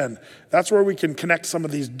chapter 10. That's where we can connect some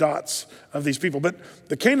of these dots of these people. But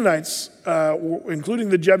the Canaanites, including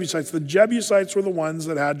the Jebusites were the ones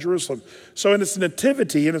that had Jerusalem. So in its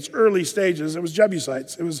nativity, in its early stages, it was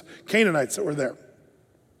Jebusites. It was Canaanites that were there.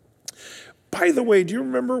 By the way, do you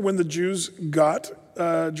remember when the Jews got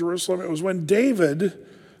Jerusalem? It was when David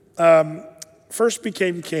first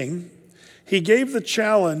became king. He gave the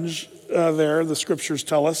challenge there, the scriptures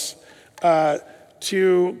tell us,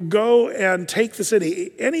 to go and take the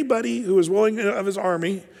city. Anybody who was willing of his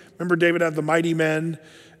army, remember David had the mighty men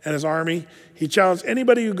and his army. He challenged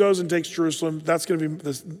anybody who goes and takes Jerusalem, that's going to be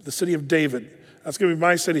the city of David. That's going to be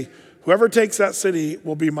my city. Whoever takes that city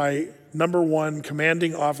will be my number one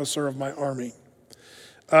commanding officer of my army.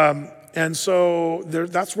 And so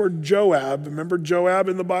that's where Joab, remember Joab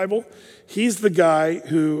in the Bible? He's the guy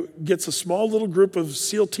who gets a small little group of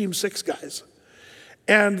SEAL Team 6 guys.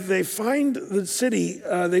 And they find the city,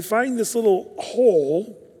 they find this little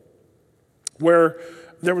hole where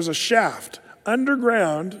there was a shaft.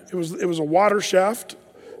 Underground, it was a water shaft.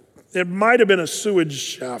 It might have been a sewage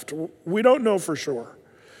shaft. We don't know for sure,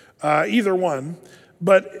 either one.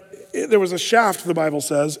 But there was a shaft, the Bible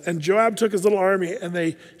says, and Joab took his little army and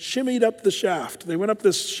they shimmied up the shaft. They went up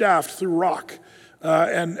this shaft through rock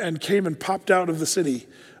and came and popped out of the city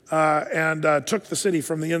and took the city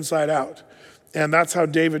from the inside out. And that's how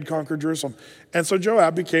David conquered Jerusalem. And so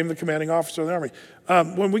Joab became the commanding officer of the army.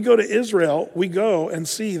 When we go to Israel, we go and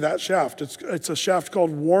see that shaft. It's a shaft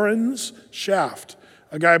called Warren's Shaft.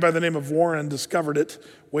 A guy by the name of Warren discovered it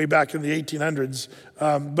way back in the 1800s.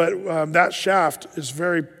 But that shaft is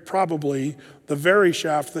very probably the very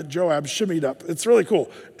shaft that Joab shimmied up. It's really cool.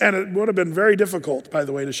 And it would have been very difficult, by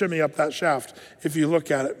the way, to shimmy up that shaft if you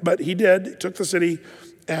look at it. But he did. He took the city,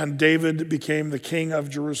 and David became the king of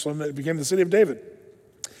Jerusalem. It became the city of David.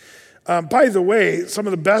 By the way, some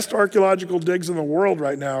of the best archaeological digs in the world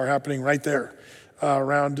right now are happening right there.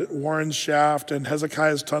 Around Warren's Shaft and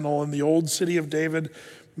Hezekiah's Tunnel and the old city of David.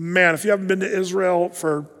 Man, if you haven't been to Israel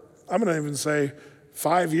for, I'm going to even say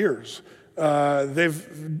 5 years,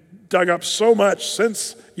 they've dug up so much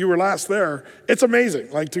since you were last there. It's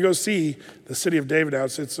amazing, like to go see the city of David now.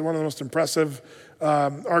 It's one of the most impressive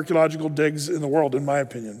archaeological digs in the world, in my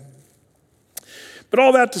opinion. But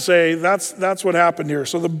all that to say, that's what happened here.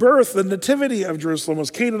 So the nativity of Jerusalem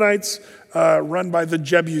was Canaanites run by the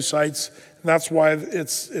Jebusites. And that's why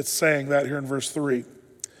it's saying that here in verse 3.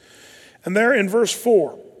 And there in verse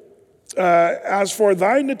 4, As for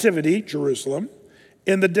thy nativity, Jerusalem,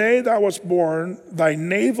 in the day thou wast born, thy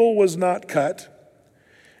navel was not cut,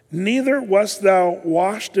 neither wast thou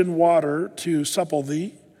washed in water to supple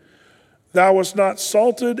thee. Thou wast not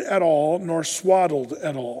salted at all, nor swaddled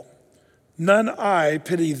at all. None eye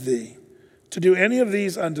pitied thee, to do any of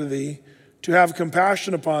these unto thee, to have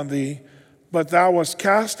compassion upon thee, but thou wast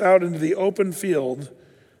cast out into the open field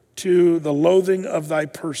to the loathing of thy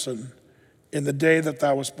person in the day that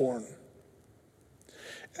thou wast born.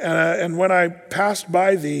 And when I passed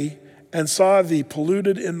by thee and saw thee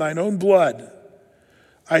polluted in thine own blood,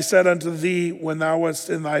 I said unto thee when thou wast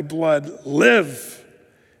in thy blood, live.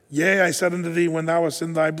 Yea, I said unto thee when thou wast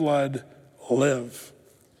in thy blood, live.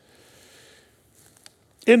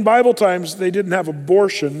 In Bible times, they didn't have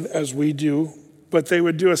abortion as we do, but they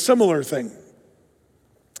would do a similar thing.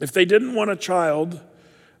 If they didn't want a child,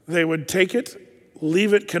 they would take it,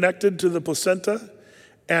 leave it connected to the placenta,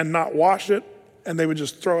 and not wash it, and they would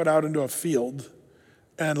just throw it out into a field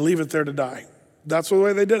and leave it there to die. That's the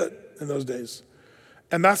way they did it in those days.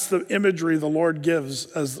 And that's the imagery the Lord gives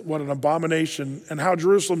as what an abomination and how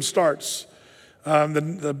Jerusalem starts.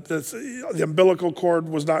 The umbilical cord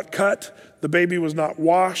was not cut. The baby was not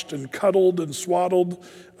washed and cuddled and swaddled.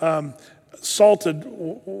 Salted,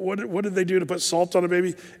 what did they do to put salt on a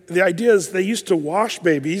baby? The idea is they used to wash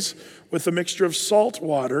babies with a mixture of salt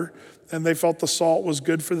water, and they felt the salt was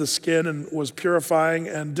good for the skin and was purifying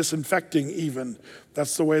and disinfecting even.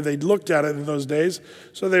 That's the way they looked at it in those days.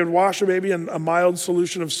 So they would wash a baby in a mild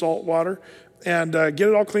solution of salt water and get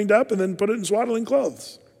it all cleaned up and then put it in swaddling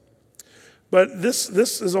clothes. But this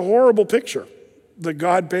is a horrible picture that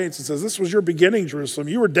God paints and says, this was your beginning, Jerusalem.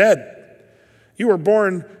 You were dead. You were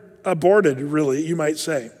born aborted, really, you might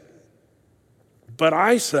say. But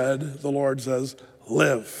I said, the Lord says,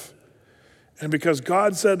 live. And because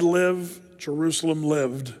God said live, Jerusalem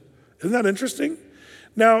lived. Isn't that interesting?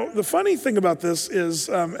 Now, the funny thing about this is,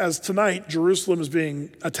 as tonight, Jerusalem is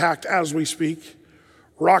being attacked as we speak.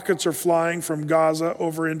 Rockets are flying from Gaza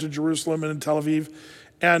over into Jerusalem and in Tel Aviv.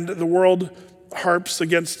 And the world harps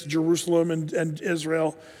against Jerusalem and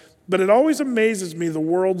Israel. But it always amazes me, the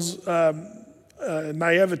world's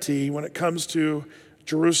naivety when it comes to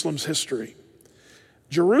Jerusalem's history.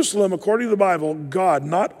 Jerusalem, according to the Bible, God,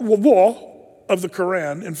 not the law of the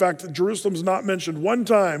Quran. In fact, Jerusalem's not mentioned one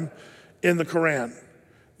time in the Quran.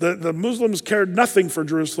 The Muslims cared nothing for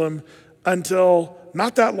Jerusalem until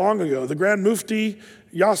not that long ago. The Grand Mufti,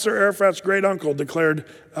 Yasser Arafat's great uncle, declared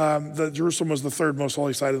that Jerusalem was the third most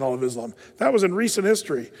holy site in all of Islam. That was in recent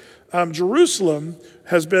history. Jerusalem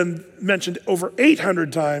has been mentioned over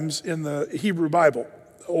 800 times in the Hebrew Bible,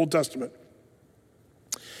 the Old Testament.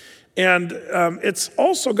 And it's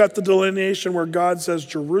also got the delineation where God says,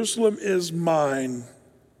 Jerusalem is mine.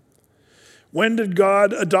 When did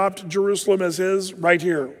God adopt Jerusalem as his? Right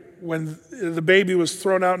here. When the baby was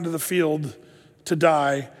thrown out into the field to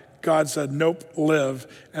die, God said, nope, live.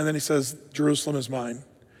 And then he says, Jerusalem is mine.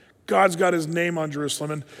 God's got his name on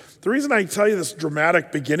Jerusalem. And the reason I tell you this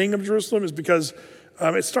dramatic beginning of Jerusalem is because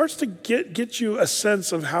it starts to get you a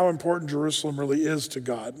sense of how important Jerusalem really is to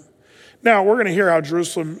God. Now, we're going to hear how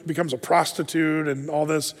Jerusalem becomes a prostitute and all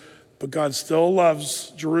this, but God still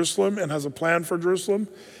loves Jerusalem and has a plan for Jerusalem,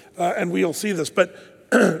 and we'll see this. But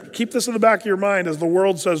keep this in the back of your mind as the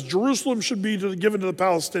world says Jerusalem should be given to the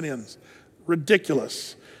Palestinians.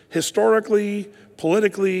 Ridiculous. Historically,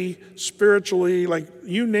 politically, spiritually, like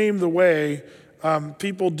you name the way,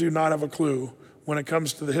 people do not have a clue when it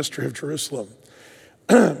comes to the history of Jerusalem.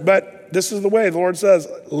 But this is the way the Lord says,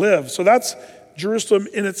 live. So that's Jerusalem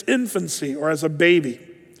in its infancy or as a baby.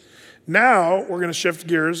 Now we're going to shift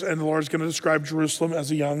gears and the Lord's going to describe Jerusalem as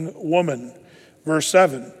a young woman. Verse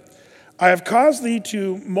 7, I have caused thee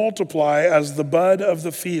to multiply as the bud of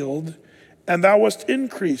the field, and thou wast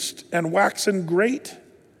increased and waxen great.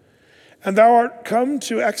 And thou art come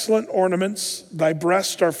to excellent ornaments, thy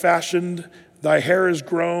breasts are fashioned, thy hair is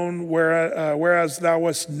grown, whereas thou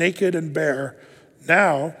wast naked and bare.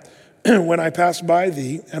 Now, when I passed by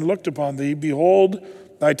thee and looked upon thee, behold,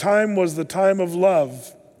 thy time was the time of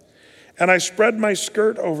love. And I spread my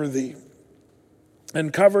skirt over thee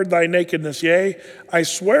and covered thy nakedness. Yea, I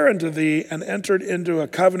swear unto thee and entered into a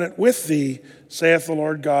covenant with thee, saith the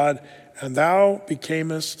Lord God, and thou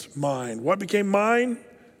becamest mine. What became mine?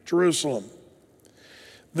 Jerusalem.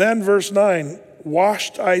 Then verse 9,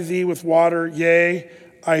 washed I thee with water, yea,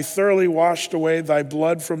 I thoroughly washed away thy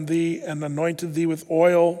blood from thee and anointed thee with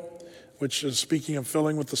oil, which is speaking of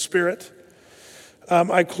filling with the Spirit.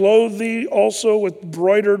 I clothed thee also with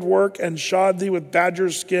broidered work and shod thee with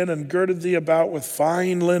badger's skin and girded thee about with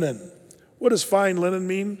fine linen. What does fine linen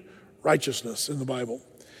mean? Righteousness in the Bible.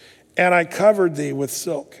 and I covered thee with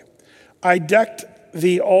silk. I decked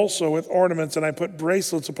thee also with ornaments, and I put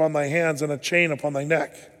bracelets upon thy hands and a chain upon thy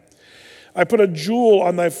neck. I put a jewel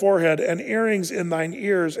on thy forehead and earrings in thine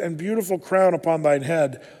ears and beautiful crown upon thine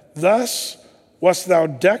head. Thus wast thou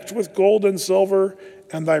decked with gold and silver,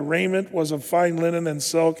 and thy raiment was of fine linen and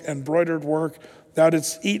silk and broidered work. Thou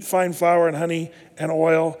didst eat fine flour and honey and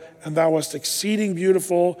oil, and thou wast exceeding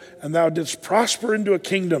beautiful, and thou didst prosper into a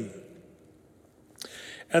kingdom.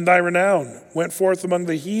 And thy renown went forth among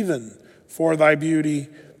the heathen for thy beauty,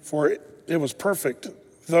 for it was perfect,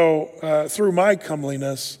 though through my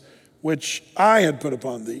comeliness, which I had put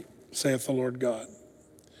upon thee, saith the Lord God.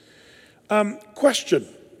 Question: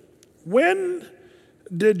 when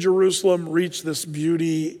did Jerusalem reach this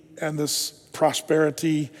beauty and this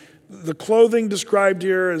prosperity? The clothing described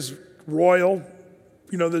here is royal.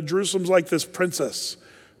 You know, the Jerusalem's like this princess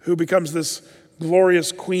who becomes this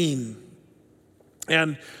glorious queen.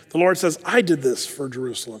 And the Lord says, I did this for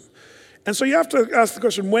Jerusalem. And so you have to ask the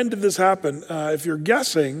question, when did this happen? If you're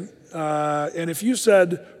guessing, and if you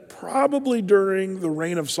said probably during the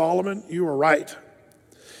reign of Solomon, you were right.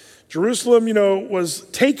 Jerusalem, was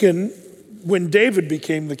taken when David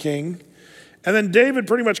became the king. And then David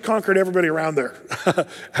pretty much conquered everybody around there.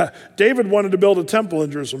 David wanted to build a temple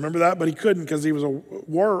in Jerusalem, remember that? But he couldn't because he was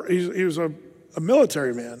a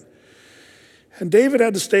military man. And David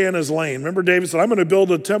had to stay in his lane. Remember, David said, I'm going to build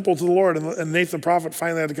a temple to the Lord. And Nathan the prophet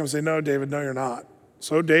finally had to come and say, no, David, no, you're not.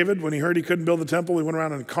 So David, when he heard he couldn't build the temple, he went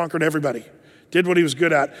around and conquered everybody, did what he was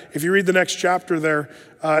good at. If you read the next chapter there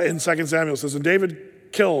in 2 Samuel, it says, and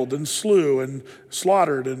David killed and slew and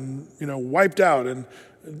slaughtered and, wiped out and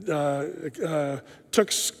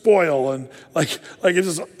took spoil, and like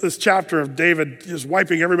it's just this chapter of David just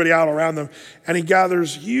wiping everybody out around them, and he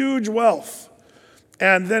gathers huge wealth.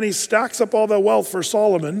 And then he stacks up all the wealth for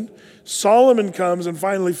Solomon. Solomon comes and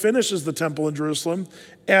finally finishes the temple in Jerusalem,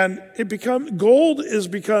 and gold has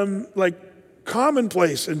become like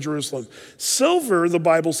commonplace in Jerusalem. Silver, the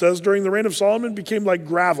Bible says, during the reign of Solomon became like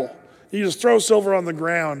gravel. You just throw silver on the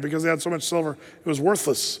ground because they had so much silver, it was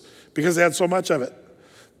worthless because they had so much of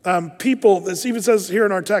it. People, this even says here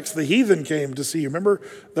in our text, the heathen came to see you. Remember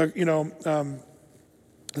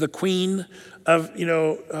the queen of,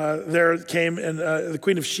 there came, and the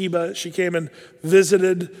queen of Sheba, she came and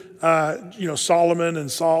visited, Solomon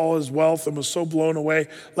and saw all his wealth and was so blown away.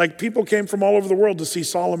 Like people came from all over the world to see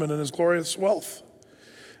Solomon and his glorious wealth.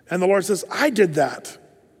 And the Lord says, I did that.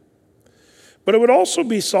 But it would also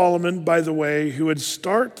be Solomon, by the way, who would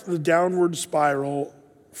start the downward spiral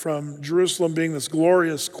from Jerusalem being this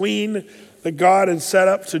glorious queen that God had set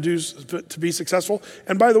up to be successful.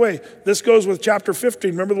 And by the way, this goes with chapter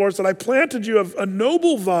 15. Remember the Lord said, I planted you a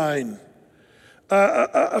noble vine.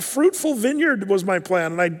 A fruitful vineyard was my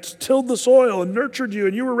plan, and I tilled the soil and nurtured you,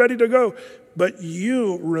 and you were ready to go. But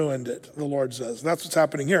you ruined it, the Lord says. That's what's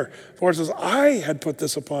happening here. The Lord says, I had put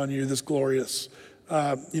this upon you, this glorious,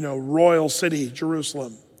 royal city,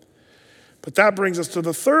 Jerusalem. But that brings us to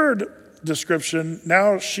the third description.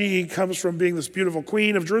 Now she comes from being this beautiful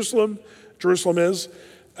queen of Jerusalem is,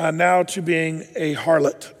 now to being a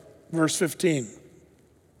harlot. Verse 15.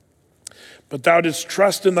 But thou didst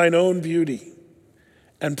trust in thine own beauty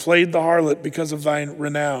and played the harlot because of thine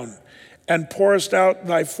renown, and pourest out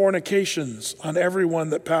thy fornications on every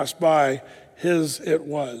one that passed by, his it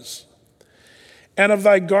was. And of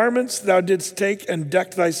thy garments thou didst take and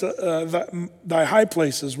decked thy high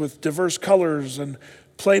places with diverse colors, and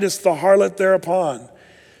playedest the harlot thereupon.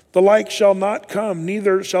 The like shall not come,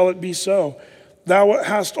 neither shall it be so. Thou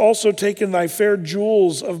hast also taken thy fair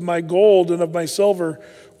jewels of my gold and of my silver,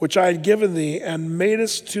 which I had given thee, and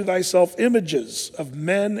madest to thyself images of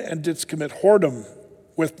men, and didst commit whoredom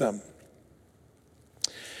with them.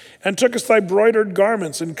 And tookest thy broidered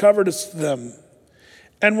garments, and coveredst them.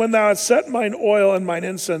 And when thou hadst set mine oil and mine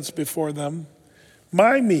incense before them,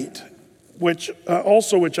 my meat, which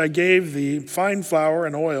I gave thee, fine flour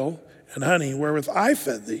and oil and honey, wherewith I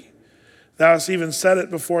fed thee, thou hast even set it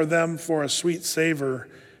before them for a sweet savor,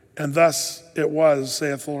 and thus it was,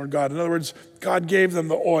 saith the Lord God. In other words, God gave them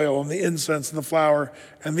the oil and the incense and the flour,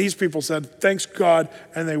 and these people said, thanks God,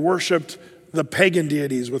 and they worshiped the pagan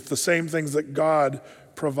deities with the same things that God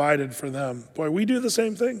provided for them. Boy, we do the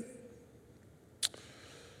same thing.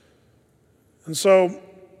 And so,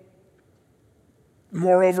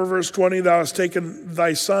 moreover, verse 20, thou hast taken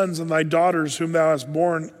thy sons and thy daughters whom thou hast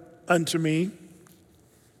borne unto me,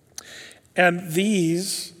 and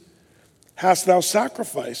these hast thou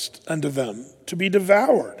sacrificed unto them to be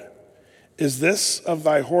devoured. Is this of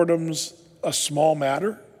thy whoredoms a small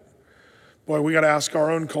matter? Boy, we got to ask our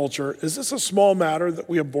own culture, is this a small matter that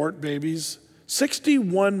we abort babies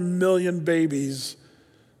 61 million babies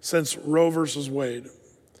since Roe versus Wade.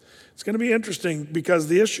 It's going to be interesting because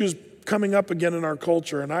the issue's coming up again in our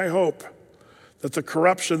culture, and I hope that the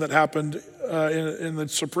corruption that happened in the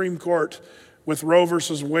Supreme Court with Roe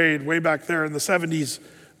versus Wade way back there in the 70s,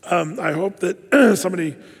 I hope that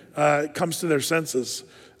somebody comes to their senses.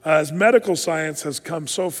 As medical science has come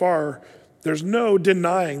so far, there's no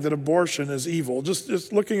denying that abortion is evil,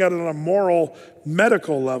 just looking at it on a moral,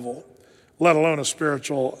 medical level, let alone a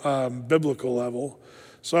spiritual, biblical level.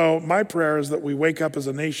 So my prayer is that we wake up as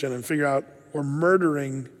a nation and figure out we're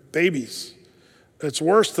murdering babies. It's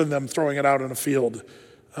worse than them throwing it out in a field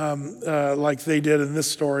like they did in this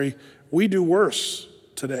story. We do worse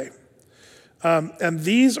today. And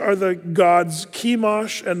these are the gods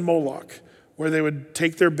Chemosh and Moloch, where they would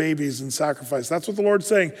take their babies and sacrifice. That's what the Lord's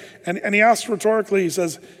saying. And he asks rhetorically, he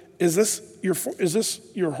says, is this your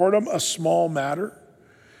whoredom a small matter?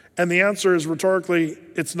 And the answer is rhetorically,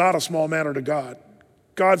 it's not a small matter to God.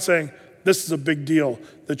 God's saying, this is a big deal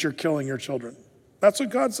that you're killing your children. That's what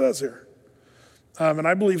God says here. And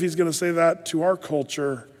I believe he's going to say that to our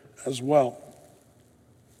culture as well.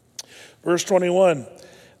 Verse 21,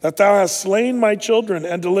 that thou hast slain my children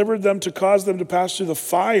and delivered them to cause them to pass through the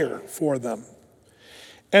fire for them.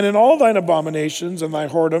 And in all thine abominations and thy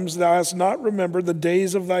whoredoms, thou hast not remembered the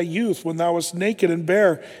days of thy youth when thou wast naked and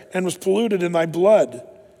bare and was polluted in thy blood.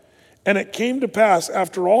 And it came to pass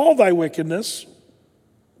after all thy wickedness,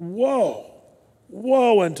 woe,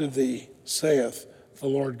 woe unto thee, saith the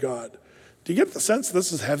Lord God. Do you get the sense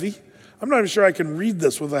this is heavy? I'm not even sure I can read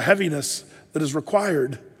this with a heaviness that is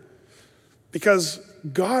required, because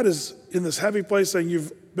God is in this heavy place saying,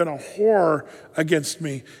 you've been a whore against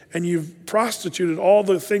me, and you've prostituted all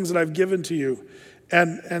the things that I've given to you,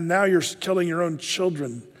 and now you're killing your own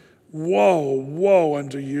children. Woe, woe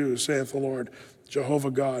unto you, saith the Lord, Jehovah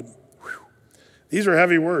God. Whew. These are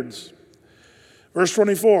heavy words. Verse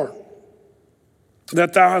 24,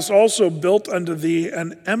 that thou hast also built unto thee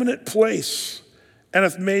an eminent place, and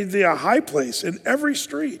hath made thee a high place in every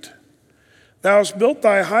street. Thou hast built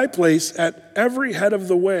thy high place at every head of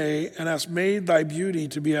the way, and hast made thy beauty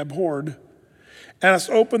to be abhorred, and hast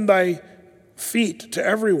opened thy feet to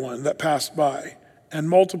everyone that passed by, and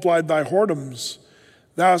multiplied thy whoredoms.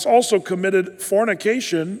 Thou hast also committed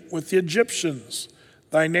fornication with the Egyptians,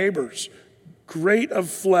 thy neighbors, great of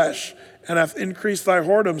flesh, and hath increased thy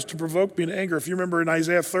whoredoms to provoke me to anger. If you remember in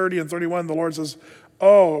Isaiah 30 and 31, the Lord says,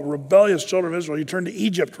 oh, rebellious children of Israel, you turned to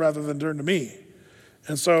Egypt rather than turn to me.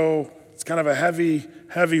 And so it's kind of a heavy,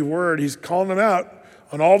 heavy word. He's calling them out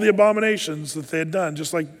on all the abominations that they had done,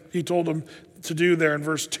 just like he told them to do there in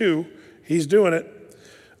verse 2. He's doing it.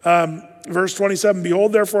 Verse 27,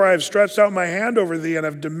 behold, therefore I have stretched out my hand over thee, and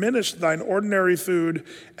have diminished thine ordinary food,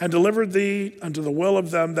 and delivered thee unto the will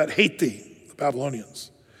of them that hate thee, the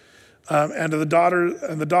Babylonians. And to the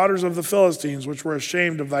daughters of the Philistines, which were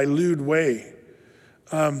ashamed of thy lewd way.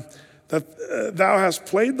 That thou hast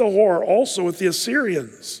played the whore also with the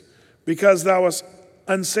Assyrians, because thou wast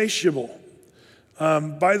unsatiable.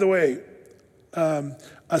 By the way,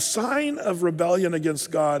 a sign of rebellion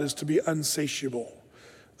against God is to be unsatiable.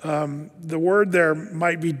 The word there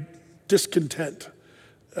might be discontent,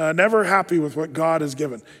 never happy with what God has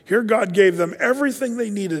given. Here God gave them everything they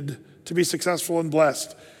needed to be successful and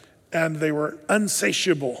blessed, and they were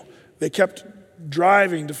unsatiable. They kept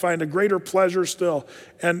driving to find a greater pleasure still.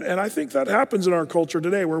 And I think that happens in our culture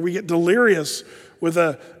today, where we get delirious with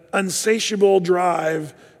an unsatiable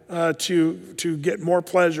drive to get more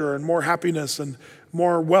pleasure and more happiness and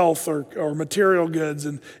more wealth or material goods.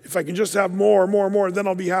 And if I can just have more, then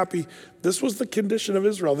I'll be happy. This was the condition of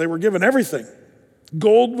Israel. They were given everything.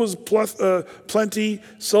 Gold was plenty,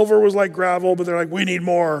 silver was like gravel, but they're like, we need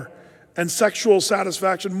more. And sexual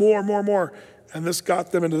satisfaction, more. And this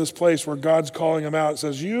got them into this place where God's calling them out. It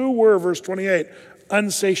says, you were, verse 28,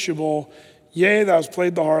 unsatiable. Yea, thou hast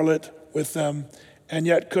played the harlot with them, and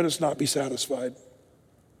yet couldst not be satisfied.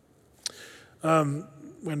 When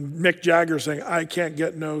Mick Jagger sang, I can't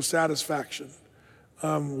get no satisfaction.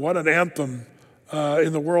 What an anthem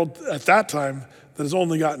in the world at that time that has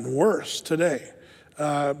only gotten worse today.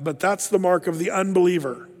 But that's the mark of the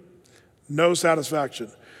unbeliever. No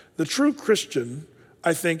satisfaction. The true Christian,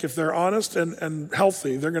 I think, if they're honest and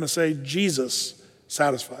healthy, they're going to say Jesus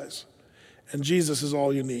satisfies. And Jesus is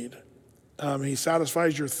all you need. He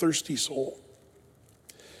satisfies your thirsty soul.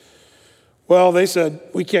 Well, they said,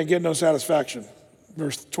 we can't get no satisfaction.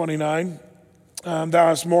 Verse 29, thou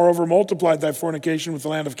hast moreover multiplied thy fornication with the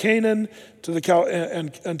land of Canaan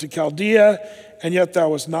and to Chaldea, and yet thou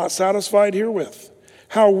wast not satisfied herewith.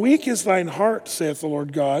 How weak is thine heart, saith the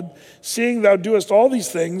Lord God, seeing thou doest all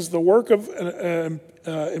these things, the work of an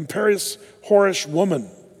imperious, whorish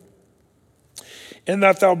woman, in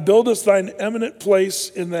that thou buildest thine eminent place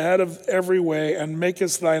in the head of every way, and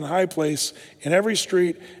makest thine high place in every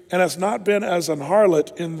street, and hast not been as an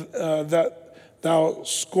harlot in that thou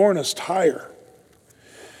scornest hire,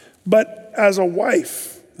 but as a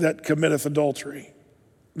wife that committeth adultery,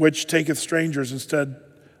 which taketh strangers instead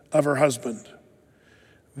of her husband.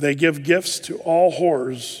 They give gifts to all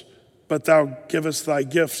whores, but thou givest thy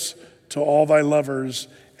gifts to all thy lovers,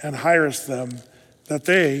 and hirest them, that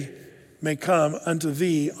they may come unto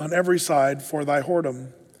thee on every side for thy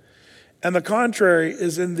whoredom. And the contrary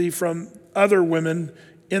is in thee from other women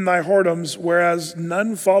in thy whoredoms, whereas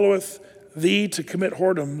none followeth thee to commit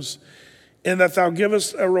whoredoms, in that thou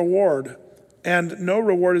givest a reward, and no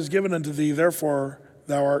reward is given unto thee, therefore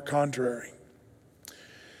thou art contrary.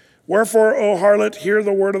 Wherefore, O harlot, hear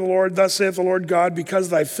the word of the Lord. Thus saith the Lord God, because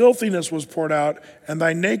thy filthiness was poured out, and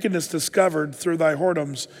thy nakedness discovered through thy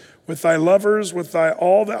whoredoms, with thy lovers, with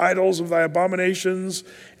all the idols of thy abominations,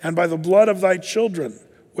 and by the blood of thy children,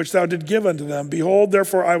 which thou did give unto them. Behold,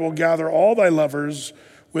 therefore I will gather all thy lovers,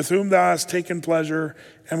 with whom thou hast taken pleasure,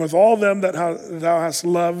 and with all them that thou hast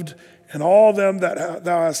loved, and all them that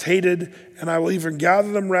thou hast hated, and I will even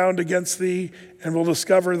gather them round against thee, and will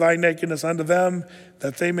discover thy nakedness unto them,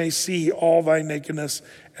 that they may see all thy nakedness.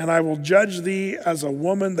 And I will judge thee as a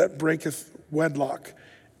woman that breaketh wedlock,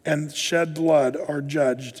 and shed blood are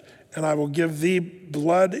judged. And I will give thee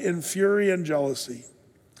blood in fury and jealousy.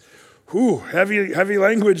 Whew, heavy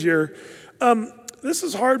language here. This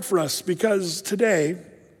is hard for us because today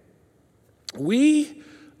we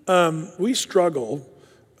struggle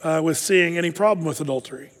with seeing any problem with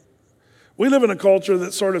adultery. We live in a culture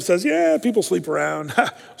that sort of says, yeah, people sleep around.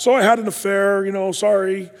 So I had an affair,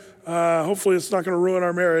 sorry. Hopefully it's not going to ruin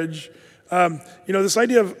our marriage. This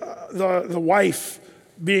idea of the wife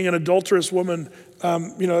being an adulterous woman,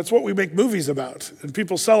 it's what we make movies about. And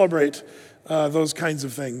people celebrate those kinds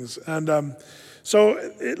of things. And so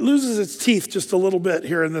it loses its teeth just a little bit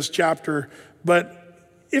here in this chapter. But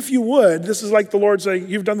if you would, this is like the Lord saying,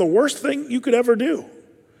 you've done the worst thing you could ever do.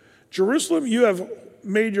 Jerusalem, you have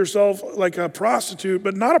made yourself like a prostitute,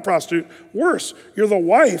 but not a prostitute. Worse, you're the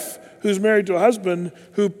wife who's married to a husband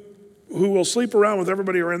who will sleep around with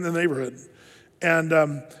everybody around the neighborhood. And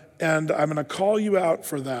I'm going to call you out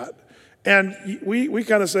for that. And we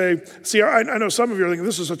kind of say, see, I know some of you are thinking,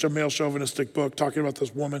 this is such a male chauvinistic book talking about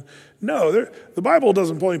this woman. No, the Bible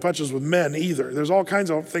doesn't pull any punches with men either. There's all kinds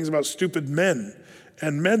of things about stupid men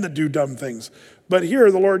and men that do dumb things. But here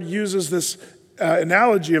the Lord uses this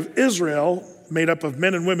analogy of Israel, made up of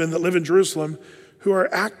men and women that live in Jerusalem, who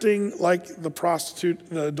are acting like the prostitute,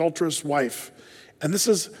 the adulterous wife. And this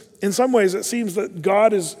is, in some ways, it seems that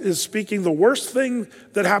God is speaking the worst thing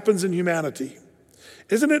that happens in humanity.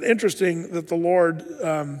 Isn't it interesting that the Lord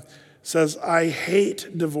says, I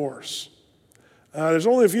hate divorce? There's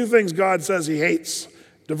only a few things God says he hates.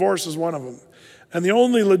 Divorce is one of them. And the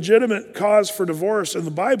only legitimate cause for divorce in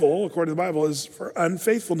the Bible, according to the Bible, is for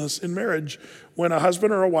unfaithfulness in marriage, when a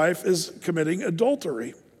husband or a wife is committing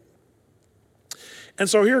adultery. And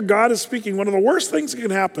so here God is speaking, one of the worst things that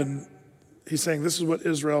can happen, he's saying, this is what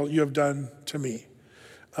Israel, you have done to me.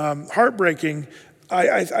 Heartbreaking.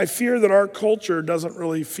 I fear that our culture doesn't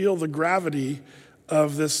really feel the gravity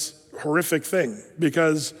of this horrific thing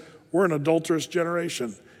because we're an adulterous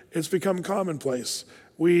generation. It's become commonplace.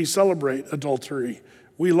 We celebrate adultery.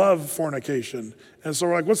 We love fornication. And so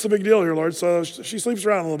we're like, what's the big deal here, Lord? So she sleeps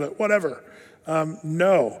around a little bit, whatever.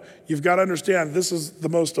 No, you've got to understand this is the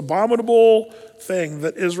most abominable thing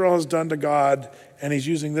that Israel has done to God, and he's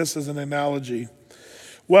using this as an analogy.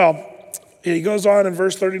 Well, he goes on in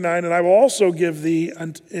verse 39, and I will also give thee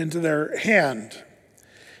into their hand,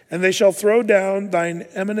 and they shall throw down thine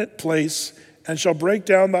eminent place, and shall break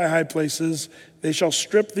down thy high places. They shall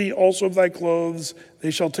strip thee also of thy clothes.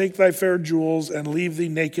 They shall take thy fair jewels, and leave thee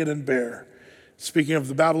naked and bare. Speaking of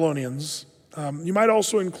the Babylonians, you might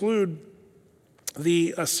also include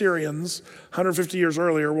the Assyrians, 150 years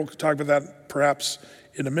earlier. We'll talk about that perhaps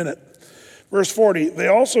in a minute. Verse 40, they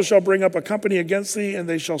also shall bring up a company against thee, and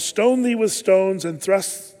they shall stone thee with stones and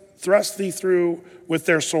thrust thee through with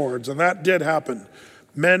their swords. And that did happen.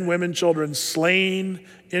 Men, women, children slain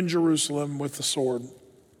in Jerusalem with the sword.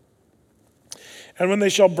 And when they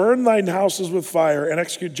shall burn thine houses with fire and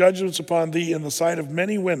execute judgments upon thee in the sight of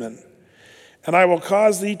many women, and I will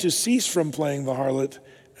cause thee to cease from playing the harlot,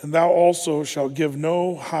 and thou also shalt give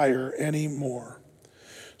no hire any more.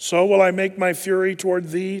 So will I make my fury toward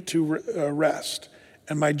thee to rest,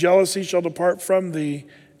 and my jealousy shall depart from thee,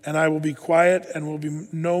 and I will be quiet and will be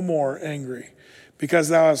no more angry, because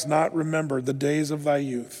thou hast not remembered the days of thy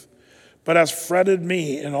youth, but hast fretted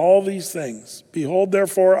me in all these things. Behold,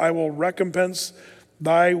 therefore, I will recompense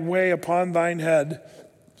thy way upon thine head,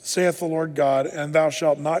 saith the Lord God, and thou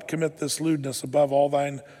shalt not commit this lewdness above all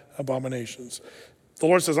thine abominations. The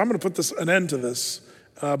Lord says, I'm going to put an end to this,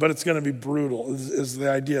 but it's going to be brutal, is the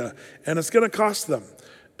idea. And it's going to cost them.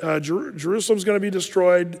 Jerusalem's going to be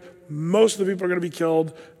destroyed. Most of the people are going to be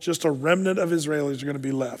killed. Just a remnant of Israelis are going to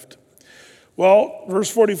be left. Well, verse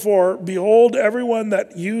 44, behold, everyone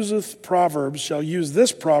that useth proverbs shall use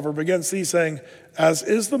this proverb against thee, saying, as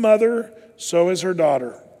is the mother, so is her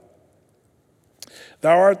daughter.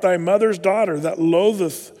 Thou art thy mother's daughter that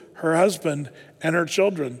loatheth her husband and her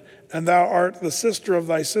children, and thou art the sister of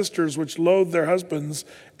thy sisters which loathe their husbands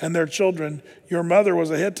and their children. Your mother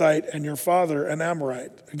was a Hittite and your father an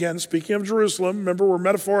Amorite. Again, speaking of Jerusalem, remember we're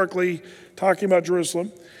metaphorically talking about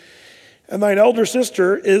Jerusalem. And thine elder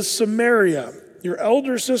sister is Samaria. Your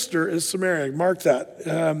elder sister is Samaria. Mark that.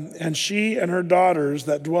 And she and her daughters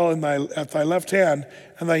that dwell at thy left hand,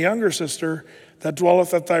 and thy younger sister that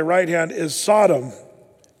dwelleth at thy right hand is Sodom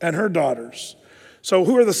and her daughters. So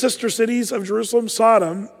who are the sister cities of Jerusalem?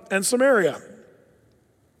 Sodom and Samaria.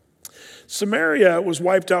 Samaria was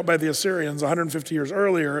wiped out by the Assyrians 150 years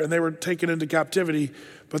earlier, and they were taken into captivity.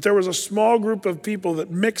 But there was a small group of people that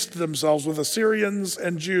mixed themselves with Assyrians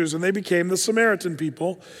and Jews, and they became the Samaritan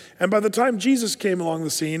people. And by the time Jesus came along the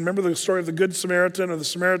scene, remember the story of the Good Samaritan or the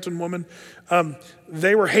Samaritan woman?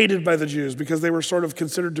 They were hated by the Jews because they were sort of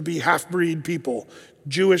considered to be half-breed people,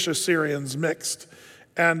 Jewish Assyrians mixed.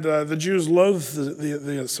 And the Jews loathed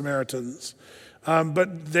the Samaritans.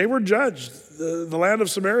 But they were judged. The land of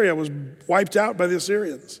Samaria was wiped out by the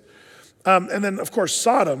Assyrians. And then, of course,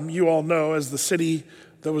 Sodom, you all know, as the city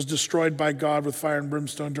that was destroyed by God with fire and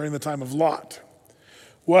brimstone during the time of Lot.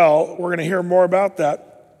 Well, we're going to hear more about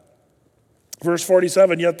that. Verse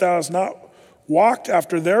 47, yet thou hast not walked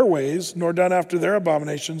after their ways, nor done after their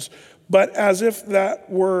abominations, but as if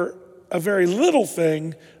that were a very little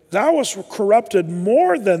thing, thou wast corrupted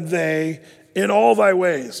more than they in all thy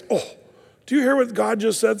ways. Oh, do you hear what God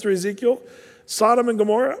just said through Ezekiel? Sodom and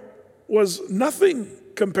Gomorrah was nothing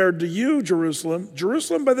compared to you, Jerusalem.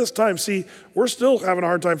 Jerusalem by this time, see, we're still having a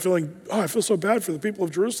hard time feeling, I feel so bad for the people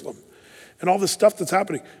of Jerusalem and all this stuff that's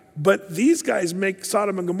happening. But these guys make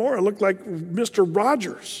Sodom and Gomorrah look like Mr.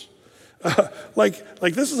 Rogers. Like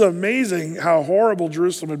this is amazing how horrible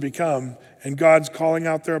Jerusalem had become, and God's calling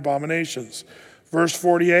out their abominations. Verse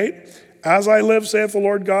 48, as I live, saith the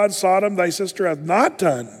Lord God, Sodom, thy sister, hath not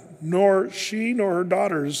done, nor she nor her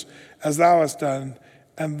daughters, as thou hast done,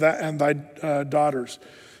 and thy daughters.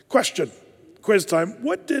 Question, quiz time.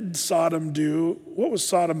 What did Sodom do? What was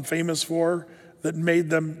Sodom famous for that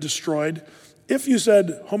made them destroyed? If you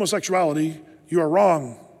said homosexuality, you are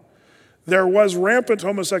wrong. There was rampant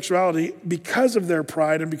homosexuality because of their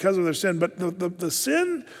pride and because of their sin, but the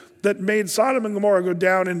sin that made Sodom and Gomorrah go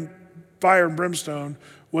down in fire and brimstone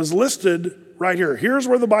was listed right here. Here's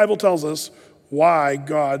where the Bible tells us why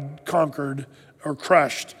God conquered or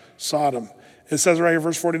crushed Sodom. It says right here,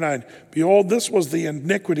 verse 49, behold, this was the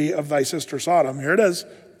iniquity of thy sister Sodom. Here it is,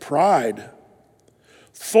 pride,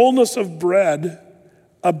 fullness of bread,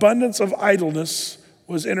 abundance of idleness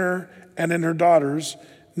was in her and in her daughters.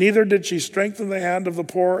 Neither did she strengthen the hand of the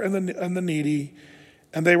poor and the needy,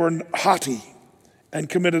 and they were haughty and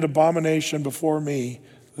committed abomination before me.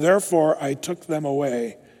 Therefore I took them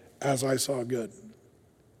away as I saw good.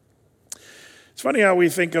 It's funny how we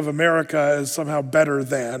think of America as somehow better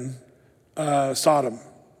than Sodom.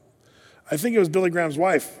 I think it was Billy Graham's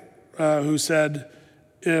wife who said,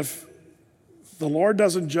 if the Lord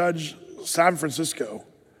doesn't judge San Francisco,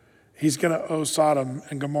 he's going to owe Sodom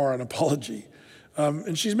and Gomorrah an apology.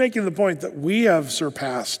 And she's making the point that we have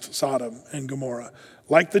surpassed Sodom and Gomorrah,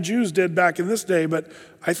 like the Jews did back in this day. But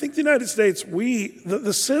I think the United States,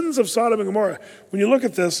 the sins of Sodom and Gomorrah, when you look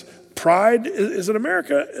at this, pride, is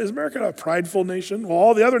America a prideful nation? Well,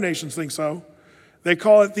 all the other nations think so. They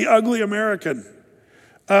call it the ugly American.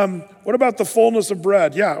 What about the fullness of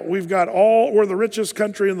bread? Yeah, we're the richest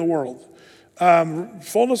country in the world.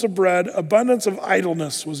 Fullness of bread, abundance of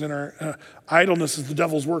idleness was in our, idleness is the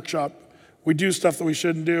devil's workshop. We do stuff that we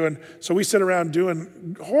shouldn't do, and so we sit around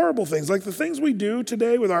doing horrible things. Like the things we do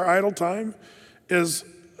today with our idle time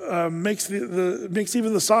makes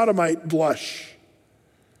even the sodomite blush.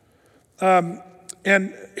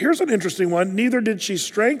 And here's an interesting one. Neither did she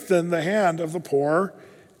strengthen the hand of the poor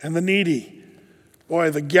and the needy. Boy,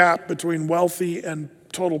 the gap between wealthy and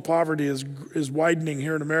total poverty is widening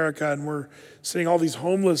here in America, and we're seeing all these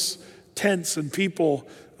homeless tents and people.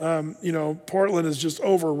 Portland is just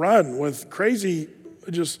overrun with crazy,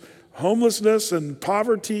 just homelessness and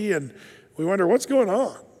poverty, and we wonder what's going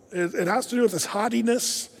on. It has to do with this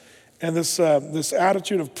haughtiness and this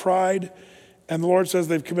attitude of pride. And the Lord says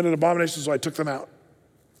they've committed abominations, so I took them out.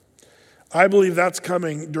 I believe that's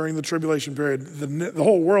coming during the tribulation period. The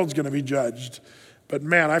whole world's going to be judged. But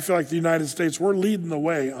man, I feel like the United States, we're leading the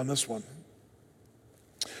way on this one.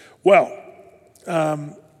 Well,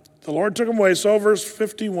 the Lord took them away. So verse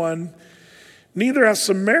 51, neither has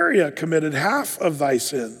Samaria committed half of thy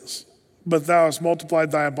sins, but thou hast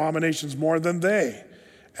multiplied thy abominations more than they,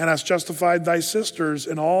 and hast justified thy sisters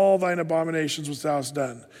in all thine abominations which thou hast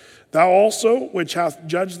done. Thou also, which hath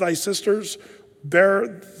judged thy sisters,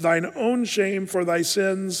 bear thine own shame for thy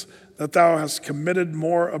sins, that thou hast committed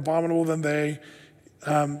more abominable than they.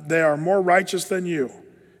 They are more righteous than you.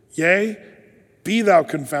 Yea, be thou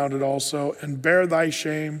confounded also, and bear thy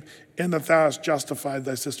shame in that thou hast justified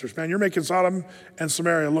thy sisters. Man, you're making Sodom and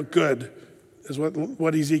Samaria look good, is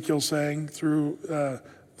what Ezekiel's saying through the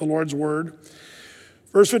Lord's word.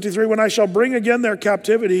 Verse 53, when I shall bring again their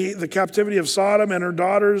captivity, the captivity of Sodom and her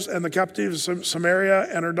daughters, and the captivity of Samaria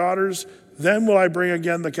and her daughters, then will I bring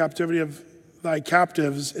again the captivity of thy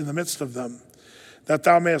captives in the midst of them, that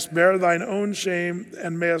thou mayest bear thine own shame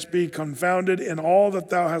and mayest be confounded in all that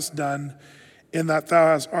thou hast done, in that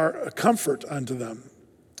thou art a comfort unto them.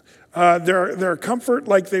 They're a comfort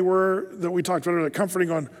like they were, that we talked about earlier,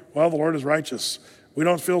 comforting on, well, the Lord is righteous. We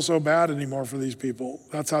don't feel so bad anymore for these people.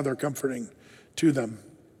 That's how they're comforting to them.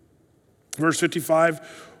 Verse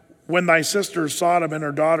 55, when thy sister Sodom and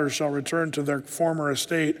her daughters shall return to their former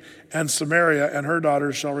estate, and Samaria and her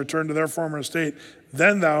daughters shall return to their former estate,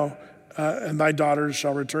 then thou and thy daughters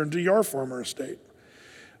shall return to your former estate.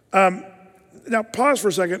 Now pause for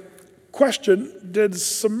a second. Question, did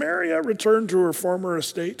Samaria return to her former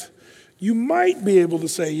estate? You might be able to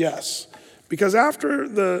say yes, because after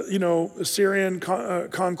the Assyrian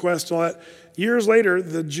conquest and all that, years later,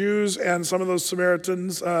 the Jews and some of those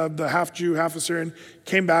Samaritans, the half Jew, half Assyrian,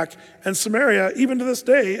 came back, and Samaria, even to this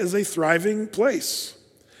day, is a thriving place.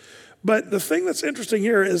 But the thing that's interesting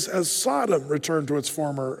here is, has Sodom returned to its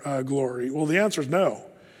former glory? Well, the answer is no.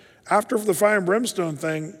 After the fire and brimstone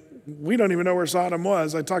thing, we don't even know where Sodom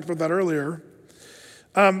was. I talked about that earlier.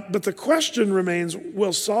 But the question remains,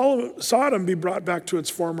 will Sodom be brought back to its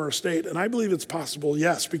former estate? And I believe it's possible,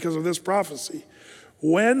 yes, because of this prophecy.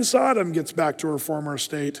 When Sodom gets back to her former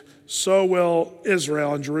estate, so will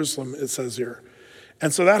Israel and Jerusalem, it says here.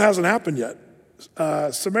 And so that hasn't happened yet.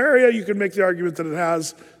 Samaria, you can make the argument that it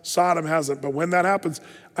has. Sodom hasn't. But when that happens,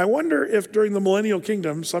 I wonder if during the millennial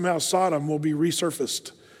kingdom, somehow Sodom will be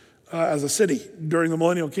resurfaced as a city during the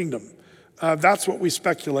millennial kingdom. That's what we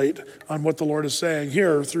speculate on what the Lord is saying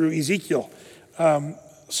here through Ezekiel.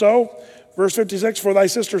 So, verse 56, for thy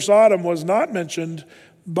sister Sodom was not mentioned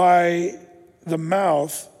by the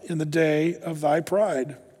mouth in the day of thy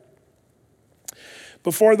pride.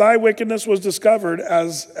 Before thy wickedness was discovered,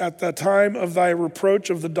 as at the time of thy reproach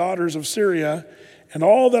of the daughters of Syria, and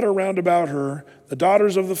all that are round about her, the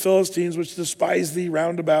daughters of the Philistines, which despise thee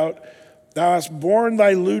round about, thou hast borne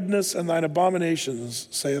thy lewdness and thine abominations,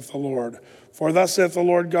 saith the Lord. For thus saith the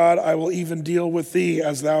Lord God, I will even deal with thee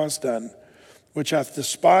as thou hast done, which hath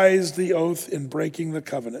despised the oath in breaking the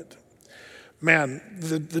covenant. Man,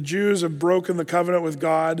 the Jews have broken the covenant with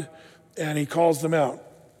God, and he calls them out.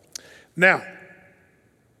 Now,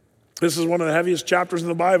 this is one of the heaviest chapters in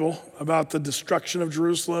the Bible about the destruction of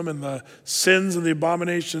Jerusalem and the sins and the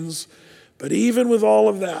abominations. But even with all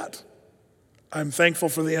of that, I'm thankful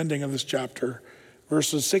for the ending of this chapter.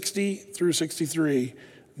 Verses 60 through 63.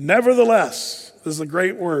 Nevertheless, this is a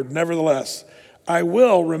great word, nevertheless, I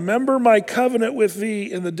will remember my covenant with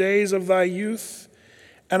thee in the days of thy youth,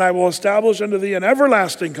 and I will establish unto thee an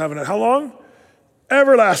everlasting covenant. How long?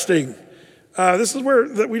 Everlasting. This is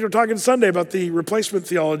where we were talking Sunday about the replacement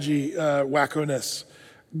theology wackoness.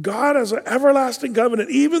 God has an everlasting covenant,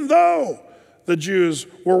 even though the Jews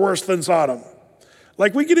were worse than Sodom.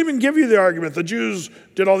 Like, we could even give you the argument, the Jews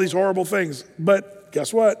did all these horrible things. But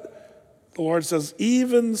guess what? The Lord says,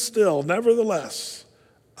 even still, nevertheless,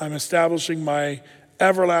 I'm establishing my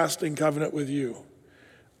everlasting covenant with you.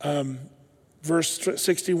 Verse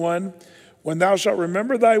 61, when thou shalt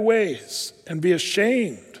remember thy ways and be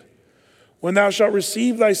ashamed, when thou shalt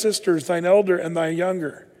receive thy sisters, thine elder and thy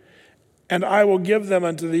younger, and I will give them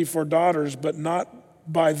unto thee for daughters, but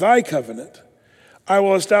not by thy covenant, I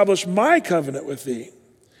will establish my covenant with thee,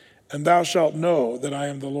 and thou shalt know that I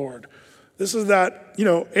am the Lord. This is that,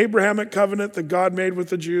 Abrahamic covenant that God made with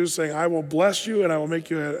the Jews, saying, I will bless you and I will make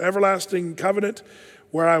you an everlasting covenant.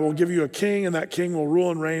 where I will give you a king, and that king will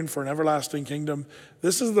rule and reign for an everlasting kingdom.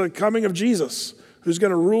 This is the coming of Jesus, who's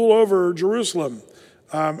going to rule over Jerusalem.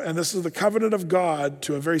 And this is the covenant of God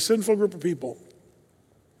to a very sinful group of people.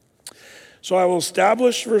 So I will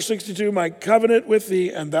establish, verse 62, my covenant with thee,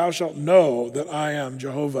 and thou shalt know that I am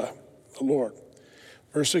Jehovah, the Lord.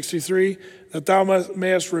 Verse 63, that thou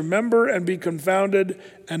mayest remember and be confounded,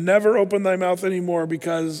 and never open thy mouth any more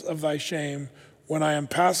because of thy shame, when I am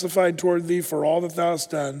pacified toward thee for all that thou hast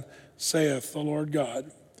done, saith the Lord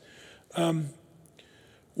God.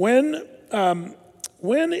 When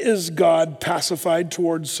is God pacified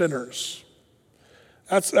towards sinners?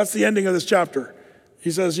 That's the ending of this chapter.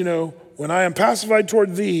 He says, when I am pacified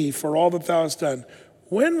toward thee for all that thou hast done.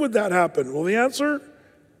 When would that happen? Well, the answer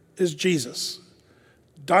is Jesus,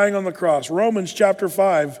 dying on the cross. Romans chapter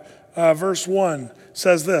 5, verse 1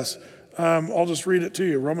 says this. I'll just read it to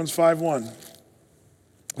you. Romans 5:1.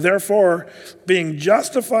 Therefore, being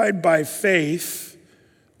justified by faith,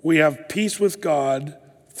 we have peace with God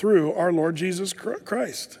through our Lord Jesus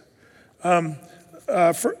Christ.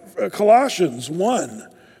 Colossians 1,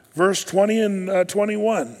 verse 20 and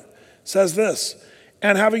 21 says this,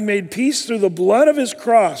 and having made peace through the blood of his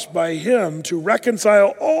cross, by him to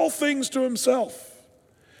reconcile all things to himself.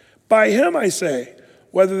 By him, I say,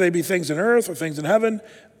 whether they be things in earth or things in heaven,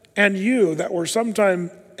 and you that were sometime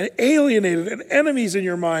alienated and enemies in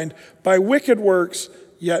your mind by wicked works,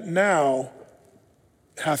 yet now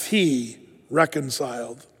hath he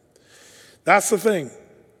reconciled. That's the thing.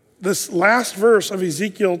 This last verse of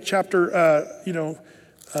Ezekiel chapter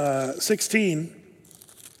 16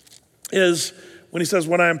 is when he says,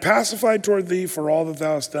 when I am pacified toward thee for all that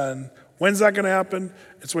thou hast done. When's that going to happen?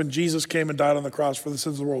 It's when Jesus came and died on the cross for the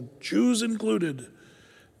sins of the world, Jews included.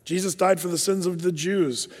 Jesus died for the sins of the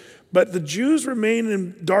Jews. But the Jews remain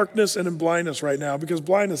in darkness and in blindness right now because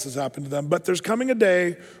blindness has happened to them. But there's coming a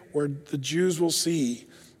day where the Jews will see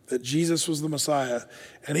that Jesus was the Messiah.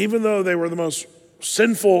 And even though they were the most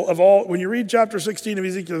sinful of all, when you read chapter 16 of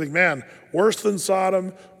Ezekiel, you think, man, worse than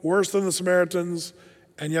Sodom, worse than the Samaritans,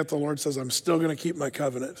 and yet the Lord says, I'm still going to keep my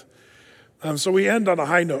covenant. So we end on a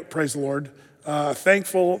high note, praise the Lord.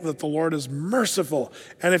 Thankful that the Lord is merciful.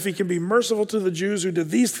 And if he can be merciful to the Jews who did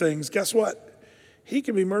these things, guess what? He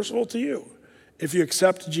can be merciful to you. If you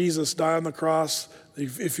accept Jesus die on the cross,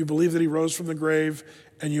 if you believe that he rose from the grave,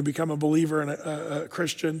 and you become a believer and a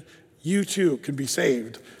Christian, you too can be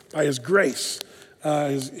saved by his grace.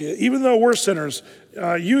 Even though we're sinners,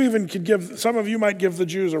 you even could give, some of you might give the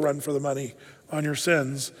Jews a run for the money on your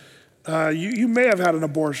sins. You may have had an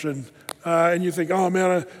abortion, and you think, oh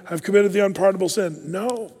man, I've committed the unpardonable sin.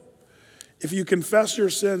 No. If you confess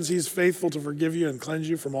your sins, he's faithful to forgive you and cleanse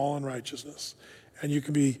you from all unrighteousness. And you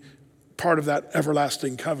can be part of that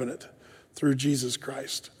everlasting covenant through Jesus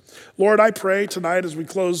Christ. Lord, I pray tonight as we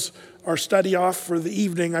close our study off for the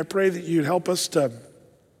evening, I pray that you'd help us to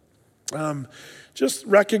just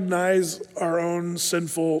recognize our own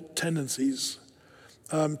sinful tendencies,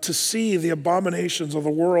 to see the abominations of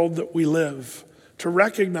the world that we live, to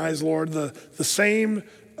recognize, Lord, the same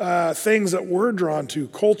things that we're drawn to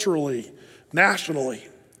culturally, nationally.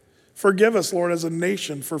 Forgive us, Lord, as a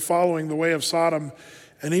nation for following the way of Sodom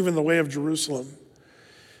and even the way of Jerusalem.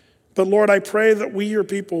 But Lord, I pray that we, your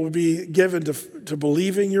people, would be given to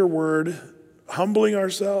believing your word, humbling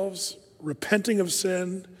ourselves, repenting of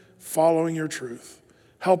sin, following your truth.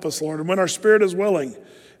 Help us, Lord. And when our spirit is willing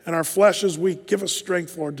and our flesh is weak, give us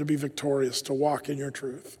strength, Lord, to be victorious, to walk in your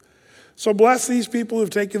truth. So bless these people who've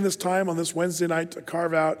taken this time on this Wednesday night to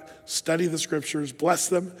carve out, study the scriptures. Bless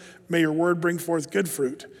them. May your word bring forth good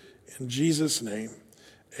fruit. In Jesus' name,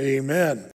 amen.